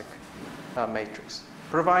quadratic matrix,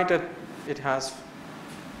 provided it has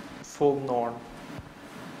full norm,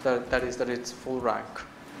 that is, that it's full rank.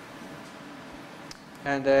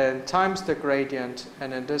 And then times the gradient,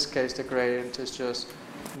 and in this case the gradient is just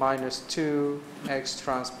minus 2x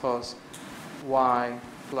transpose y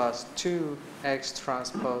plus 2x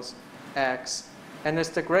transpose x, and it's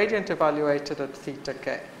the gradient evaluated at theta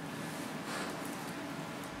k.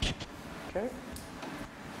 Okay.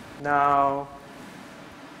 Now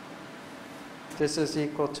this is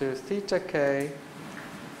equal to theta k,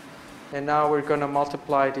 and now we're going to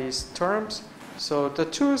multiply these terms. So the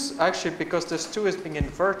 2's, actually, because this 2 is being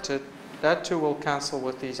inverted, that 2 will cancel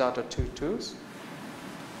with these other two 2's.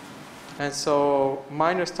 And so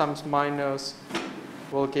minus times minus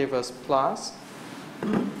will give us plus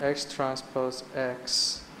x transpose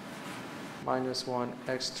x minus 1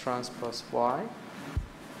 x transpose y.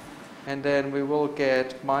 And then we will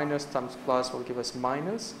get minus times plus will give us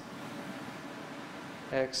minus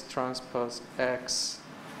x transpose x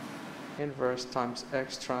inverse times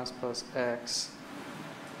x transpose x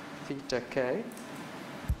theta k.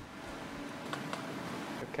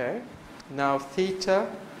 Okay. Now theta,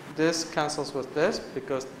 this cancels with this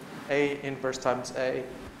because a inverse times a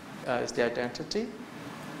is the identity.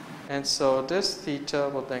 And so this theta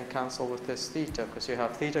will then cancel with this theta because you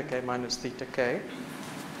have theta k minus theta k.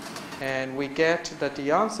 And we get that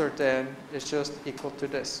the answer then is just equal to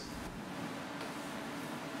this.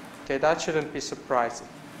 Okay, that shouldn't be surprising.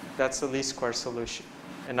 That's the least square solution.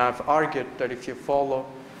 And I've argued that if you follow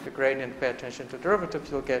the gradient, pay attention to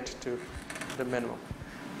derivatives, you'll get to the minimum.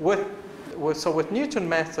 So with Newton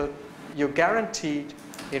method, you're guaranteed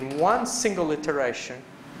in one single iteration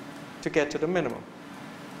to get to the minimum.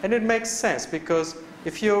 And it makes sense because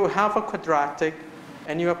if you have a quadratic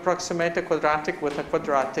and you approximate a quadratic with a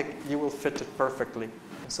quadratic, you will fit it perfectly.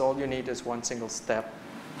 And so all you need is one single step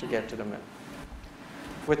to get to the minimum.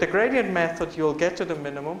 With the gradient method, you'll get to the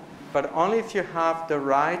minimum, but only if you have the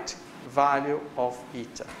right value of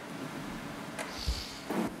eta.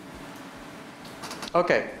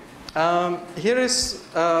 Okay, here is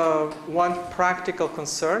one practical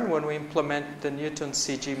concern when we implement the Newton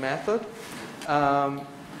CG method.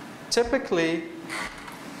 Typically,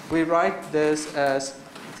 we write this as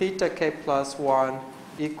theta k plus 1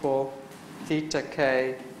 equal theta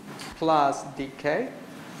k plus dk,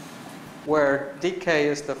 where dk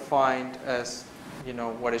is defined as, you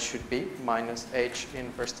know, what it should be, minus h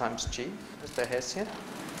inverse times g, as the Hessian.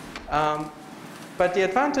 But the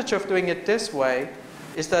advantage of doing it this way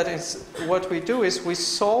is that what we do is we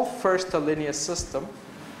solve first a linear system,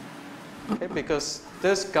 okay, because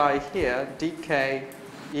this guy here, dk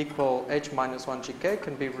equal h minus 1 gk,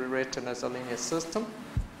 can be rewritten as a linear system.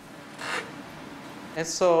 And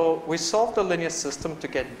so we solve the linear system to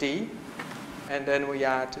get d, and then we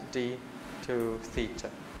add d to theta.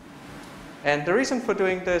 And the reason for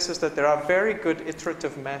doing this is that there are very good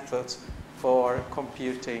iterative methods for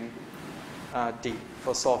computing d,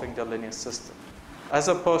 for solving the linear system. as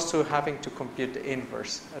opposed to having to compute the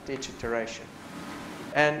inverse at each iteration.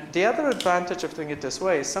 And the other advantage of doing it this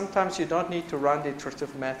way is sometimes you don't need to run the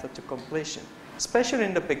iterative method to completion, especially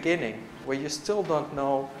in the beginning where you still don't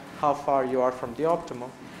know how far you are from the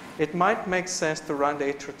optimum. It might make sense to run the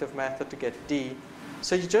iterative method to get D.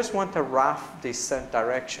 So you just want a rough descent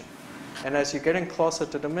direction. And as you're getting closer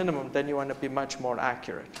to the minimum, then you want to be much more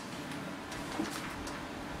accurate.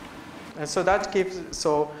 And so that gives,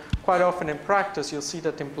 so quite often in practice, you'll see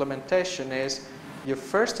that implementation is you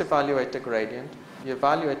first evaluate the gradient, you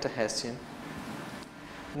evaluate the Hessian.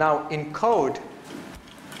 Now in code,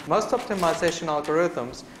 most optimization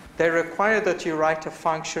algorithms, they require that you write a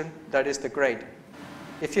function that is the gradient.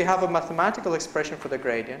 If you have a mathematical expression for the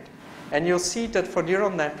gradient, and you'll see that for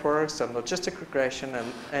neural networks and logistic regression,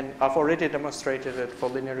 and I've already demonstrated it for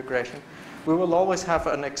linear regression, we will always have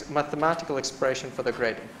a mathematical expression for the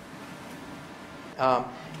gradient.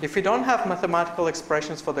 If we don't have mathematical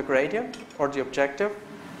expressions for the gradient or the objective,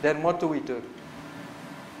 then what do we do?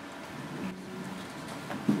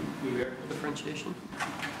 Numerical differentiation?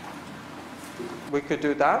 We could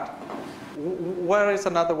do that. Where is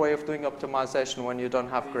another way of doing optimization when you don't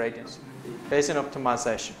have gradients? Bayesian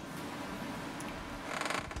optimization.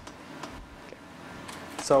 Okay.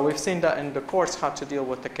 So we've seen that in the course how to deal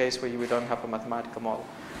with the case where we don't have a mathematical model.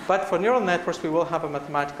 But for neural networks, we will have a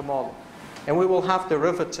mathematical model. And we will have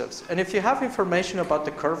derivatives. And if you have information about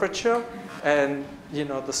the curvature and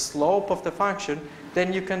the slope of the function,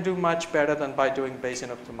 then you can do much better than by doing Bayesian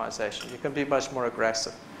optimization. You can be much more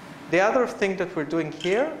aggressive. The other thing that we're doing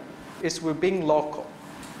here is we're being local.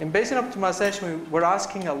 In Bayesian optimization, we're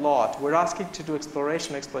asking a lot. We're asking to do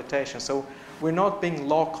exploration, exploitation. So we're not being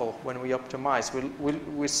local when we optimize.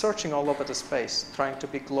 We're searching all over the space, trying to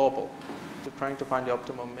be global, trying to find the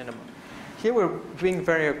optimum minimum. Here we're being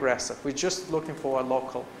very aggressive. We're just looking for a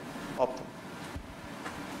local optimum.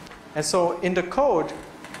 And so in the code,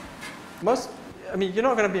 you're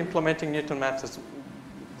not going to be implementing Newton methods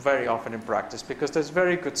very often in practice because there's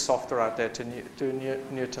very good software out there to do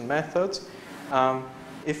Newton methods.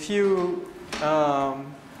 If you're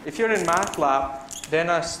in MATLAB, then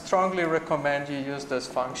I strongly recommend you use this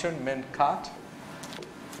function, min_cut.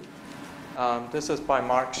 This is by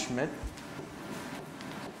Mark Schmidt.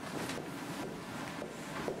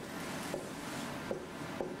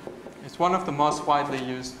 It's one of the most widely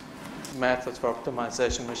used methods for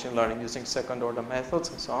optimization machine learning using second-order methods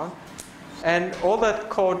and so on. And all that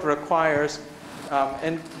code requires,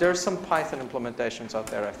 and there's some Python implementations out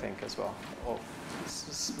there, I think, as well.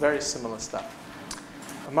 It's very similar stuff.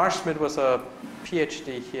 Mark Schmidt was a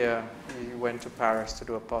PhD here. He went to Paris to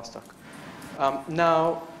do a postdoc.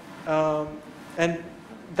 And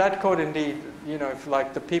that code indeed, if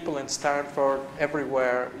like the people in Stanford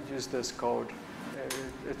everywhere use this code,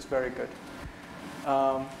 it's very good.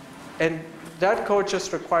 And that code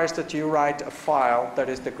just requires that you write a file that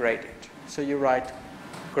is the gradient. So you write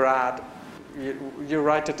grad, you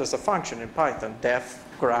write it as a function in Python, def,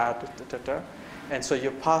 grad, and so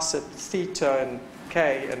you pass it theta and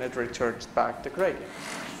k, and it returns back the gradient.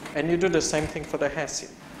 And you do the same thing for the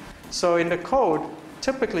Hessian. So in the code,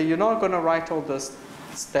 typically you're not going to write all those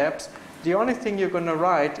steps. The only thing you're going to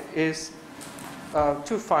write is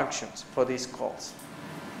two functions for these calls.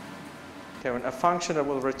 Okay, a function that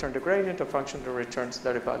will return the gradient, a function that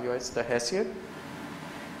evaluates the Hessian.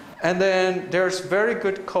 And then there's very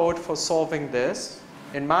good code for solving this.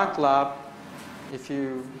 In MATLAB, if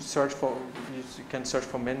you search for, you can search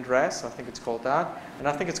for min_res, I think it's called that. And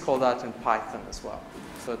I think it's called that in Python as well.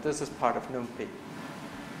 So this is part of NumPy.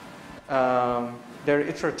 There are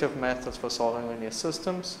iterative methods for solving linear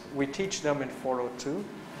systems. We teach them in 402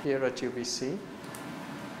 here at UBC.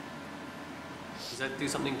 Does that do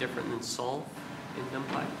something different than solve in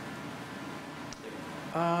NumPy?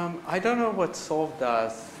 I don't know what solve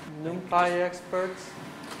does. NumPy experts?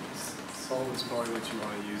 Solve is probably what you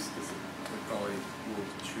want to use because it probably will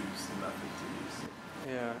choose the method to use.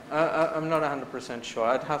 Yeah, I'm not 100% sure.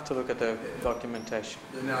 I'd have to look at the documentation.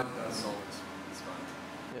 Now solve is fine.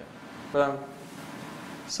 Yeah, but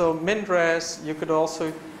so min_res, you could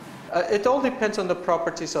also. It all depends on the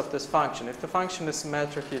properties of this function. If the function is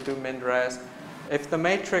symmetric, you do min_res. If the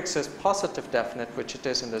matrix is positive definite, which it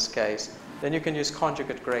is in this case, then you can use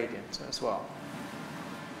conjugate gradients as well.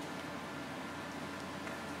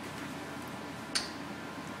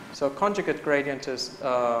 So conjugate gradient is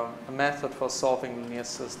a method for solving linear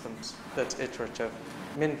systems that's iterative.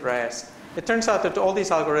 min_res. It turns out that all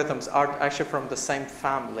these algorithms are actually from the same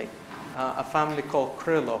family, a family called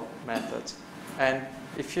Krylov methods. And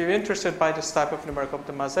if you're interested by this type of numerical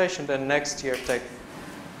optimization, then next year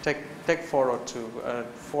take take 402, a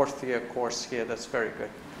fourth year course here. That's very good.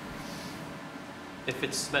 If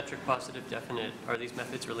it's symmetric, positive, definite, are these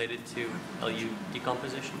methods related to LU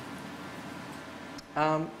decomposition?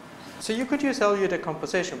 So you could use LU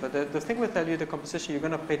decomposition, but the thing with LU decomposition, you're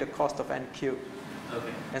going to pay the cost of n cubed.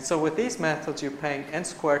 Okay. And so with these methods, you're paying n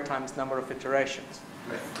squared times number of iterations.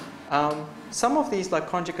 Right. Some of these, like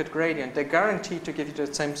conjugate gradient, they're guaranteed to give you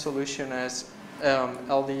the same solution as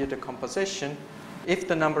LU decomposition if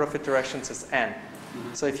the number of iterations is n.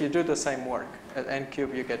 Mm-hmm. So if you do the same work at n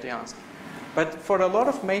cubed, you get the answer. But for a lot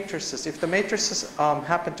of matrices, if the matrices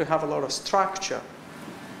happen to have a lot of structure,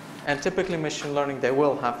 and typically machine learning, they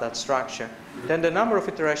will have that structure, then the number of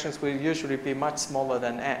iterations will usually be much smaller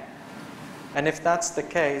than n. And if that's the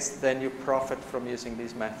case, then you profit from using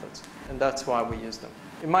these methods. And that's why we use them.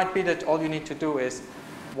 It might be that all you need to do is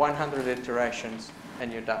 100 iterations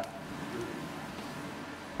and you're done.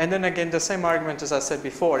 And then again, the same argument as I said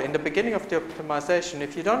before. In the beginning of the optimization,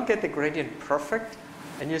 if you don't get the gradient perfect,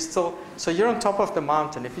 and you're still, so you're on top of the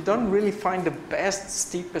mountain, if you don't really find the best,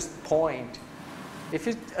 steepest point,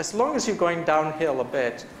 as long as you're going downhill a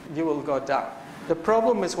bit, you will go down. The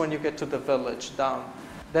problem is when you get to the village down,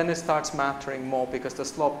 then it starts mattering more because the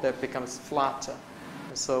slope there becomes flatter.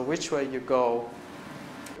 And so which way you go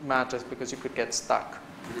matters because you could get stuck.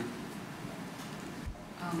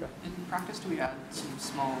 In practice, do we add some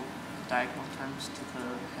small diagonal terms to the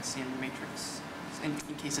Hessian matrix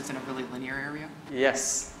in case it's in a really linear area?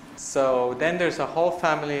 Yes. So then there's a whole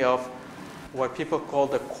family of what people call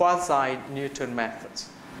the quasi-Newton methods,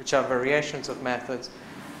 which are variations of methods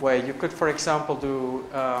where you could, for example, do,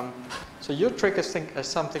 so your trick is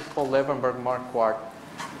something called Levenberg-Marquardt,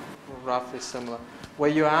 roughly similar, where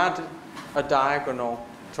you add a diagonal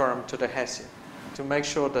term to the Hessian to make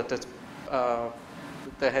sure that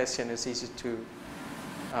the Hessian is easy to,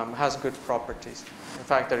 has good properties. In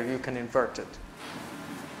fact, that you can invert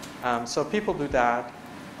it. So people do that.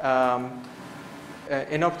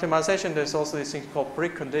 In optimization, there's also these things called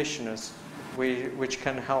preconditioners, which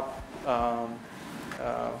can help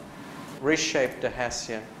reshape the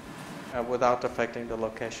Hessian without affecting the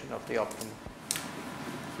location of the optimum.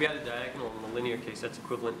 If we had a diagonal in the linear case, that's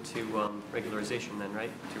equivalent to regularization then,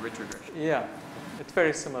 right? To ridge regression. Yeah, it's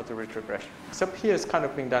very similar to ridge regression, except here it's kind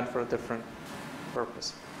of being done for a different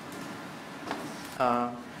purpose.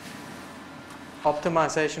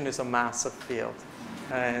 Optimization is a massive field,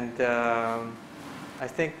 and I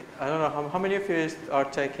don't know, how many of you are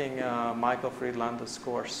taking Michael Friedlander's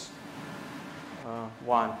course?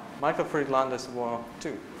 One. Michael Friedlander's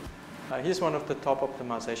two. He's one of the top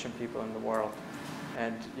optimization people in the world.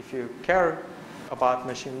 And if you care about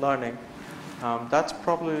machine learning, that's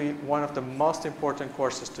probably one of the most important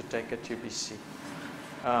courses to take at UBC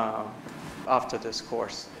after this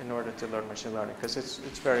course in order to learn machine learning, because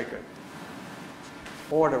it's very good.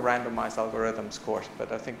 Or the randomized algorithms course,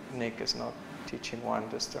 but I think Nick is not teaching one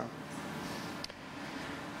this term.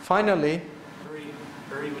 Finally,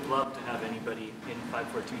 Uri would love to have anybody in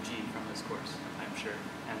 542G from this course, I'm sure,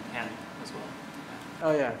 and Han as well.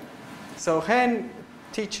 Oh yeah. So Han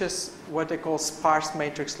teaches what they call sparse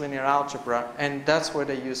matrix linear algebra, and that's where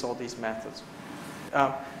they use all these methods.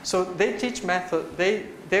 So they teach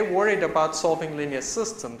they're worried about solving linear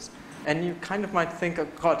systems, and you kind of might think, oh,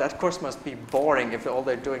 God, that course must be boring if all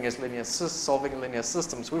they're doing is solving linear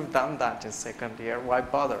systems. We've done that in second year. Why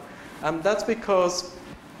bother? That's because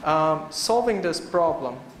solving this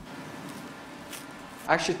problem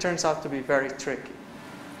actually turns out to be very tricky.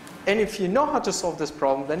 And if you know how to solve this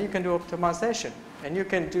problem, then you can do optimization. And you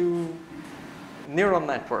can do neural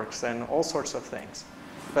networks and all sorts of things.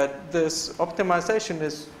 But this optimization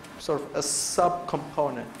is sort of a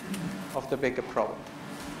subcomponent of the bigger problem.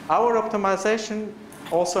 Our optimization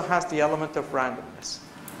also has the element of randomness.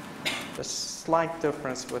 A slight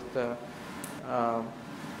difference with the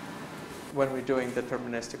when we're doing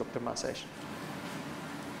deterministic optimization.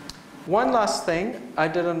 One last thing I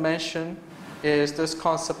didn't mention is this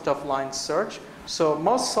concept of line search. So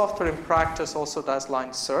most software in practice also does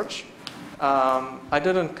line search. I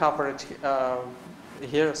didn't cover it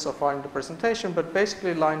here so far in the presentation, but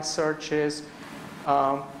basically line search is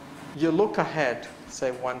you look ahead,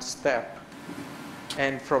 say one step,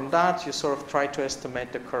 and from that you sort of try to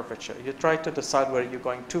estimate the curvature. You try to decide whether you're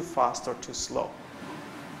going too fast or too slow.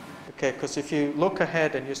 Okay, because if you look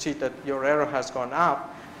ahead and you see that your error has gone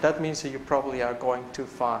up, that means that you probably are going too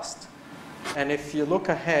fast. And if you look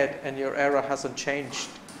ahead and your error hasn't changed,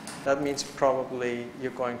 that means probably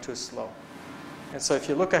you're going too slow. And so if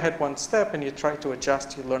you look ahead one step and you try to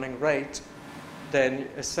adjust your learning rate, then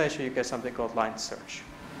essentially you get something called line search.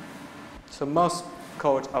 So most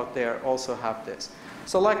code out there also have this.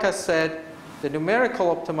 So like I said, the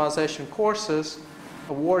numerical optimization courses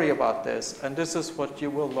worry about this, and this is what you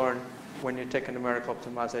will learn when you take a numerical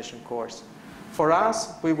optimization course. For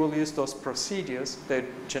us, we will use those procedures, the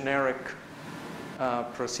generic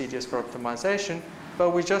procedures for optimization, but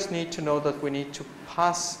we just need to know that we need to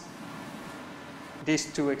pass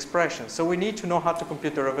these two expressions. So we need to know how to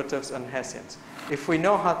compute derivatives and Hessians. If we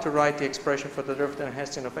know how to write the expression for the derivative and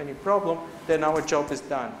Hessian of any problem, then our job is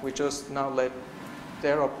done. We just now let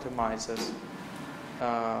their optimizers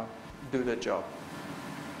do the job.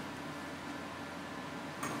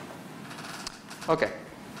 Okay.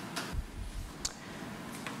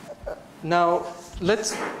 Now,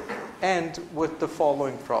 let's end with the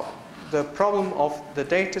following problem. The problem of the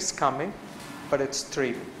data is coming, but it's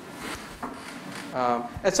trivial.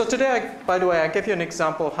 And so today, by the way, I gave you an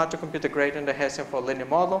example of how to compute the gradient and the Hessian for a linear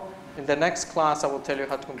model. In the next class, I will tell you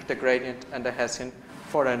how to compute the gradient and the Hessian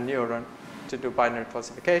for a neuron to do binary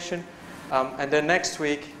classification. And then next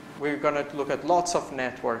week, we're going to look at lots of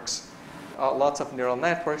networks, lots of neural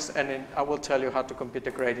networks, and I will tell you how to compute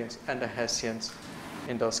the gradients and the Hessians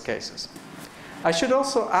in those cases. I should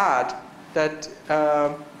also add that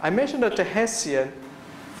I mentioned that the Hessian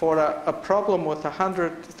for a problem with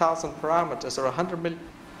 100,000 parameters or 100 million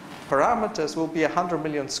parameters will be 100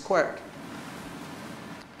 million squared.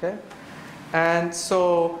 Okay? And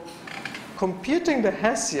so computing the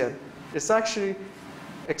Hessian is actually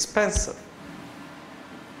expensive.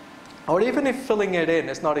 Or even if filling it in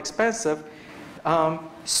is not expensive,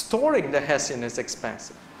 storing the Hessian is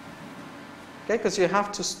expensive. Okay? Because you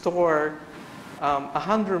have to store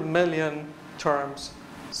 100 million terms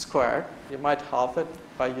squared. You might halve it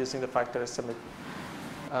by using the factor estimate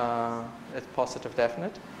at positive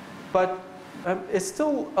definite. But it's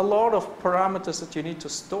still a lot of parameters that you need to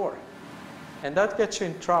store. And that gets you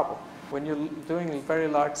in trouble when you're doing very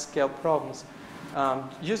large scale problems.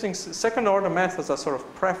 Using second order methods are sort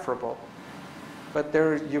of preferable, but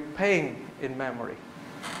you're paying in memory.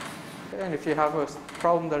 Okay? And if you have a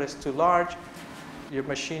problem that is too large, your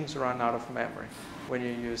machines run out of memory when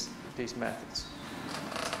you use these methods.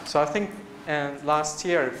 So I think last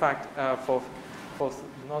year, in fact, for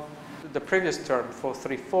not the previous term, for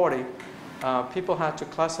 340, people had to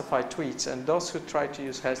classify tweets, and those who tried to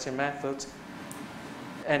use Hessian methods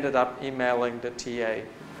ended up emailing the TA,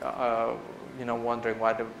 wondering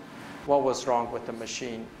what was wrong with the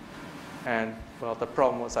machine. And, well, the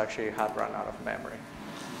problem was actually it had run out of memory.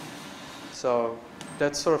 So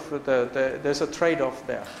that's sort of there's a trade-off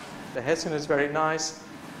there. The Hessian is very nice,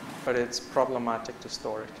 but it's problematic to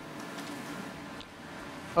store it.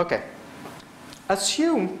 Okay. Let's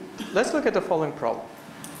look at the following problem.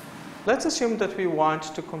 Let's assume that we want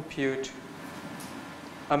to compute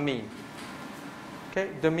a mean. Okay,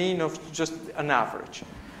 the mean of just an average.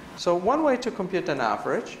 So one way to compute an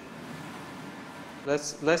average,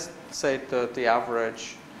 let's say that the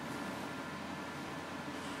average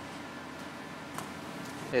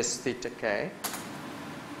is theta k.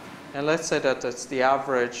 And let's say that it's the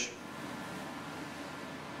average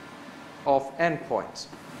of n points,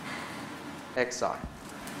 xi.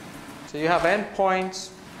 So you have n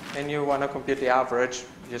points, and you want to compute the average.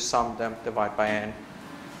 You sum them, divide by n,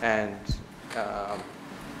 and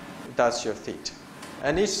that's your theta.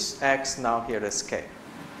 And each x now here is k.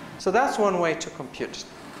 So that's one way to compute it.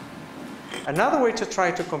 Another way to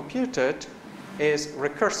try to compute it is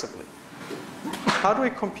recursively. How do we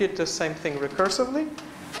compute the same thing recursively?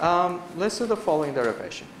 Let's do the following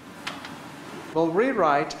derivation. We'll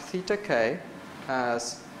rewrite theta k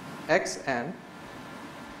as xn.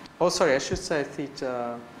 Oh, sorry, I should say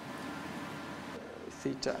theta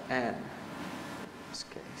n in this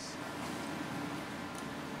case.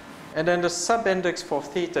 And then the subindex for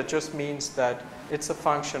theta just means that it's a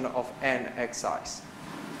function of n xi's.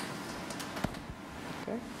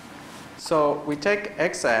 Okay? So we take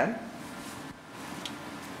xn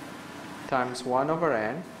times 1 over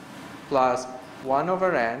n plus 1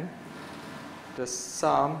 over n, the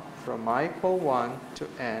sum from I equal 1 to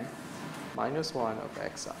n minus 1 of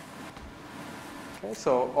xi. Okay,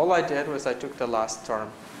 so all I did was I took the last term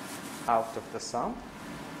out of the sum.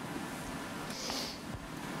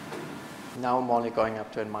 Now I'm only going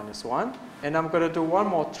up to n minus 1. And I'm going to do one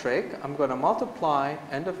more trick. I'm going to multiply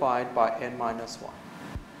and divide by n minus 1.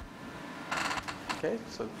 Okay,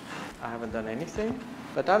 so I haven't done anything.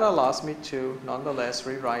 But that allows me to nonetheless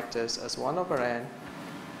rewrite this as 1 over n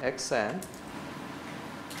xn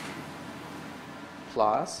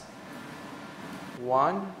plus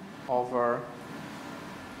 1 over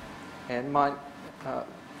n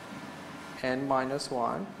minus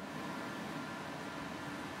 1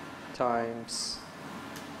 times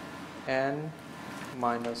n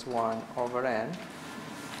minus 1 over n,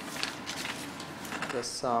 the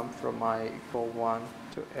sum from I equal 1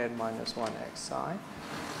 to n minus 1 xi.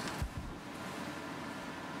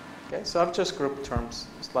 Okay, so I've just grouped terms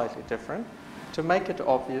slightly different to make it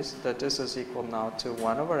obvious that this is equal now to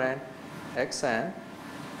 1 over n xn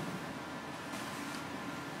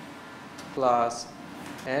plus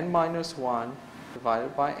n minus 1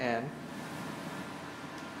 divided by n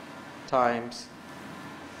times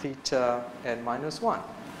theta n minus 1.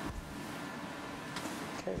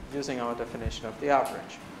 Okay, using our definition of the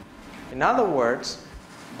average. In other words,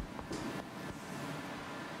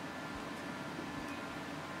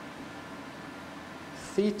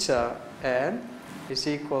 theta n is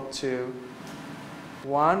equal to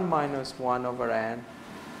 1 minus 1 over n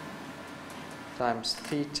times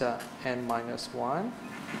theta n minus 1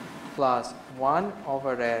 plus 1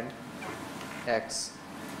 over n x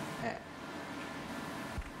n.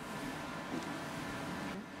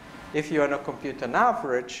 If you want to compute an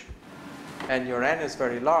average and your n is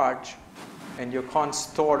very large and you can't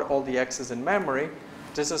store all the x's in memory,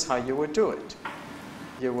 this is how you would do it.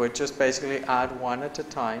 You would just basically add one at a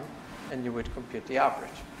time and you would compute the average.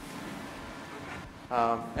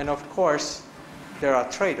 And of course, there are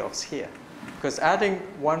trade-offs here. Because adding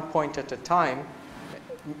one point at a time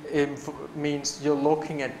means you're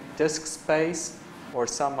looking at disk space or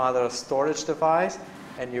some other storage device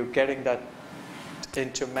and you're getting that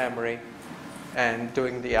into memory and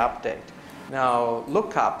doing the update. Now,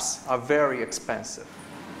 lookups are very expensive,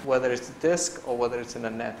 whether it's disk or whether it's in a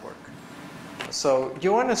network. So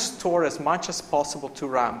you want to store as much as possible to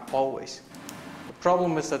RAM, always. The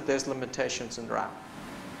problem is that there's limitations in RAM.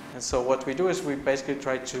 And so what we do is we basically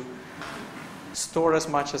try to store as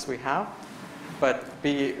much as we have, but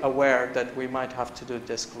be aware that we might have to do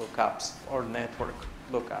disk lookups or network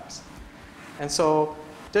lookups. And so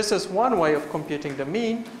this is one way of computing the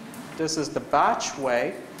mean. This is the batch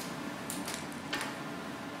way.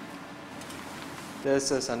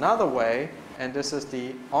 This is another way, and this is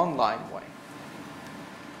the online way.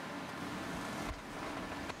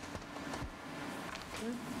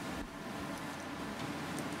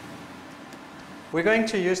 We're going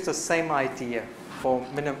to use the same idea for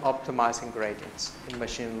minimum optimizing gradients in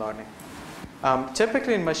machine learning.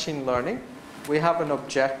 Typically in machine learning, we have an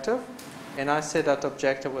objective, and I say that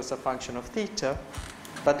objective was a function of theta,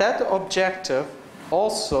 but that objective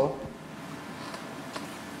also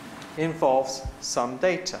involves some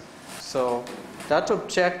data. So that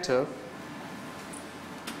objective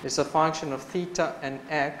is a function of theta and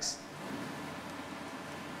x,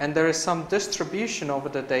 and there is some distribution over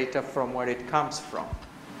the data from where it comes from.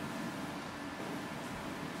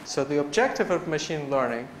 So the objective of machine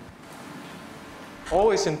learning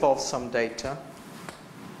always involves some data.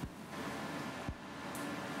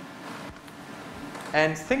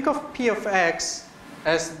 And think of P of x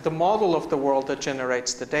as the model of the world that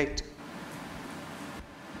generates the data.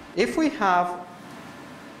 If we have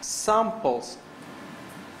samples,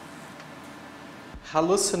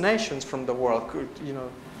 hallucinations from the world,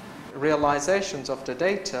 realizations of the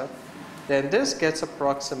data, then this gets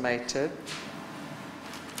approximated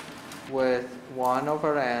with 1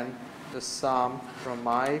 over n, the sum from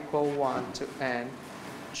I equal 1 to n,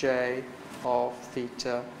 j of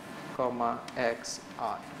theta, comma, xi.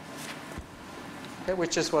 Okay,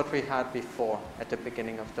 which is what we had before at the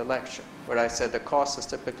beginning of the lecture, where I said the cost is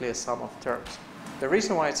typically a sum of terms. The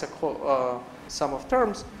reason why it's a sum of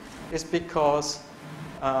terms is because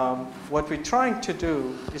what we're trying to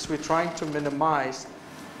do is we're trying to minimize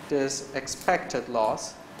this expected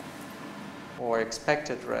loss or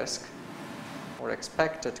expected risk or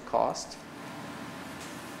expected cost.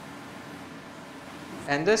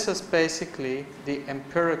 And this is basically the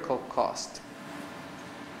empirical cost.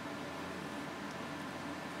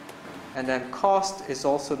 And then cost is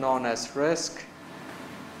also known as risk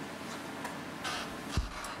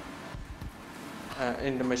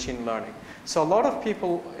in the machine learning. So a lot of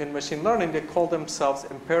people in machine learning, they call themselves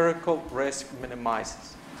empirical risk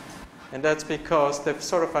minimizers. And that's because they've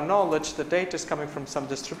sort of acknowledged the data is coming from some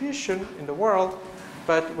distribution in the world,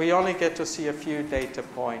 but we only get to see a few data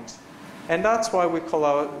points. And that's why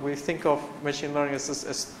we think of machine learning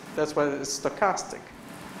as that's why it's stochastic,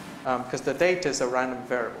 because the data is a random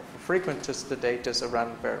variable. For frequentist, the data is a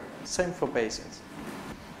random variable. Same for Bayesians.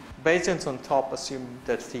 Bayesians on top assume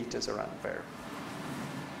that theta is a random variable.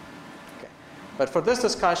 But for this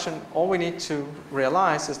discussion, all we need to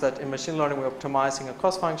realize is that in machine learning, we're optimizing a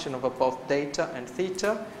cost function over both data and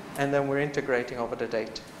theta, and then we're integrating over the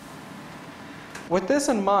data. With this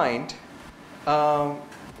in mind,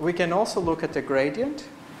 we can also look at the gradient.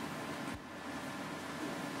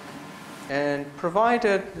 And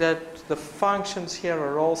provided that the functions here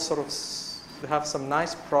are all sort of have some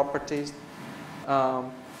nice properties,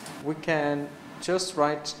 we can just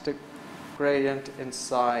write the gradient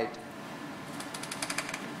inside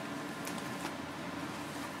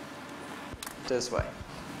this way.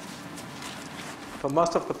 For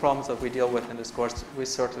most of the problems that we deal with in this course, we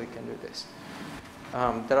certainly can do this.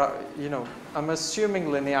 There are, I'm assuming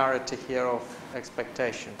linearity here of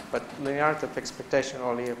expectation, but linearity of expectation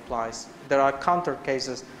only applies. There are counter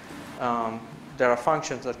cases. There are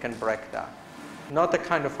functions that can break that. Not the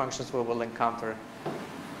kind of functions we will encounter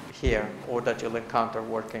here, or that you'll encounter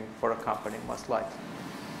working for a company, most likely.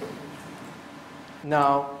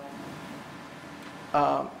 Now,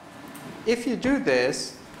 if you do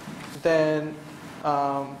this, then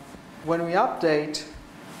when we update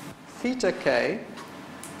theta k,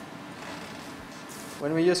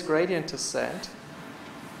 when we use gradient descent,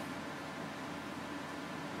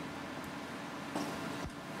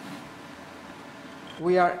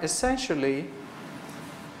 we are essentially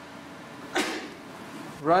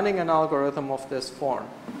running an algorithm of this form.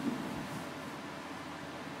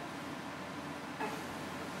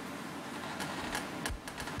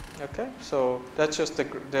 Okay, so that's just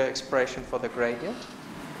the expression for the gradient.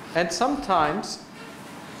 And sometimes,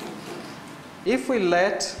 if we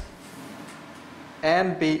let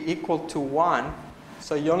n be equal to 1,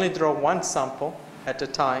 so you only draw one sample at a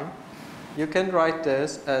time, you can write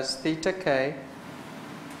this as theta k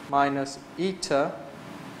minus eta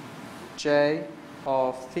j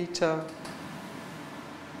of theta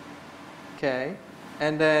k,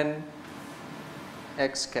 and then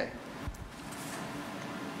xk.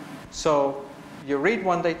 So you read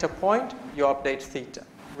one data point, you update theta.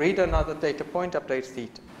 Read another data point, update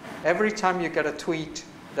theta. Every time you get a tweet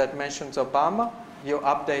that mentions Obama, you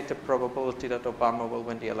update the probability that Obama will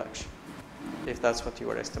win the election, if that's what you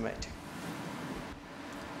were estimating.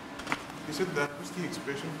 You said that was the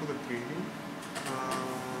expression for the gradient?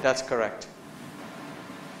 That's correct.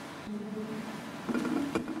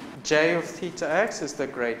 J of theta x is the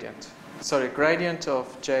gradient. Sorry, gradient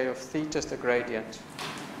of j of theta is the gradient.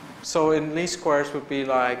 So in least squares would be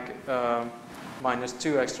like minus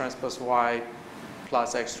 2x transpose y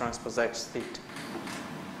plus x transpose x theta.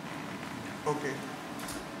 Okay.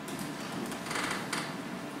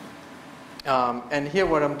 And here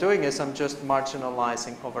what I'm doing is I'm just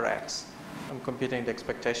marginalizing over x. I'm computing the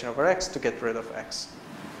expectation over x to get rid of x,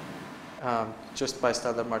 just by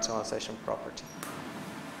standard marginalization property.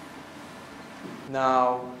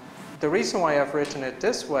 Now, the reason why I've written it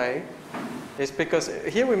this way is because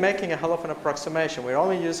here we're making a hell of an approximation. We're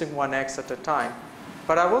only using one x at a time.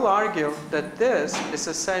 But I will argue that this is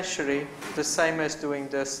essentially the same as doing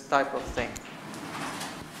this type of thing.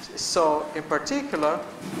 So, in particular,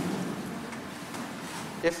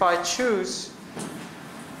 if I choose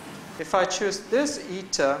this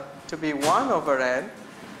eta to be 1 over n,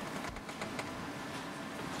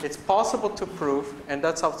 it's possible to prove, and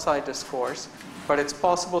that's outside this course, but it's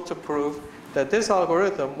possible to prove that this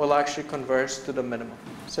algorithm will actually converge to the minimum.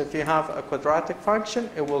 So if you have a quadratic function,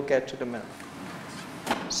 it will get to the minimum.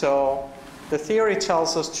 So the theory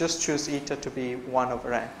tells us just choose eta to be 1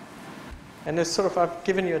 over n. And it's sort of, I've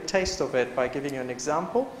given you a taste of it by giving you an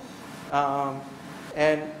example.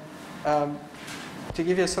 To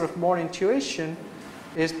give you a sort of more intuition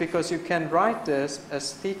is because you can write this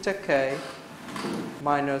as theta k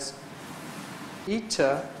minus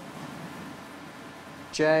eta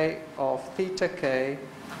j of theta k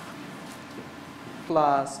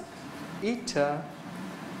plus eta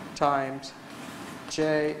times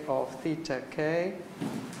j of theta k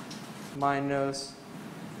minus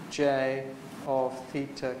j of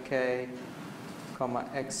theta k comma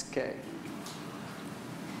xk.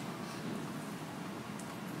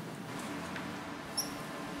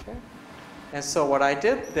 And so what I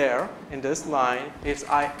did there in this line is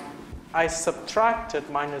I subtracted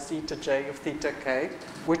minus eta j of theta k,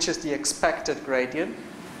 which is the expected gradient,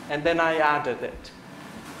 and then I added it.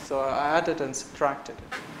 So I added and subtracted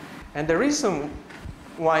it. And the reason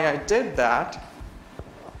why I did that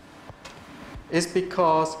is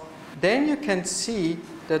because then you can see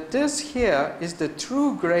that this here is the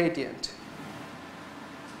true gradient.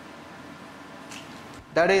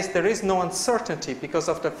 That is, there is no uncertainty because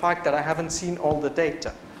of the fact that I haven't seen all the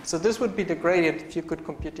data. So this would be the gradient if you could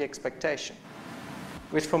compute the expectation,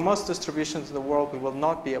 which for most distributions in the world we will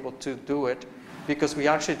not be able to do it because we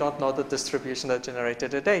actually don't know the distribution that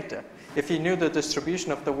generated the data. If you knew the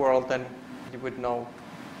distribution of the world, then you would know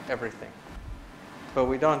everything. But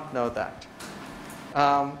we don't know that.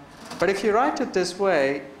 But if you write it this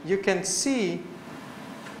way, you can see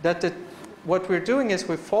that what we're doing is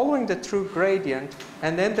we're following the true gradient,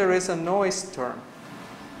 and then there is a noise term.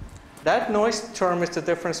 That noise term is the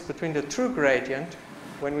difference between the true gradient,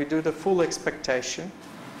 when we do the full expectation,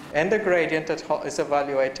 and the gradient that is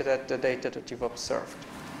evaluated at the data that you've observed.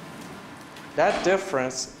 That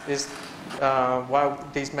difference is why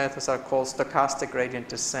these methods are called stochastic gradient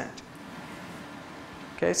descent.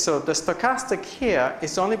 Okay, so the stochastic here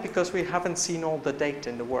is only because we haven't seen all the data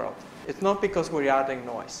in the world. It's not because we're adding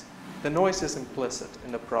noise. The noise is implicit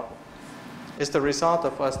in the problem. It's the result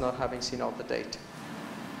of us not having seen all the data.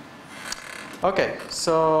 Okay,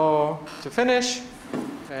 so to finish,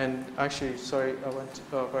 and actually, sorry, I went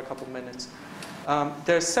over a couple minutes.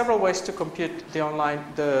 There's several ways to compute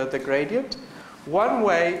the gradient. One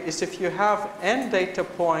way is if you have n data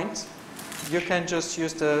points, you can just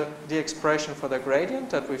use the expression for the gradient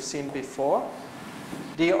that we've seen before.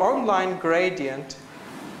 The online gradient,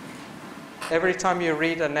 every time you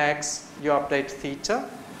read an x, you update theta.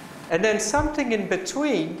 And then something in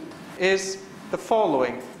between is the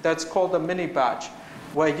following. That's called a mini batch,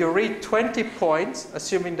 where you read 20 points,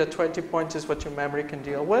 assuming that 20 points is what your memory can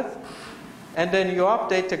deal with, and then you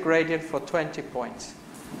update the gradient for 20 points.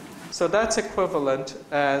 So that's equivalent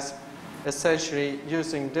as essentially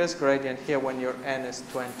using this gradient here when your n is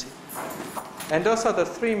 20. And those are the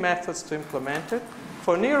three methods to implement it.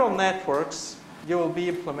 For neural networks, you will be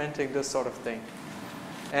implementing this sort of thing.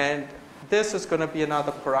 And this is going to be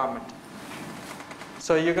another parameter.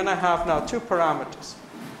 So you're going to have now two parameters.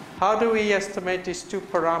 How do we estimate these two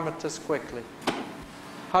parameters quickly?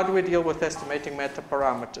 How do we deal with estimating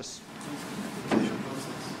metaparameters?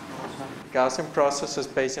 Gaussian process is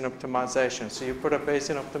Bayesian optimization. So you put a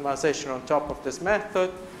Bayesian optimization on top of this method,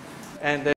 and then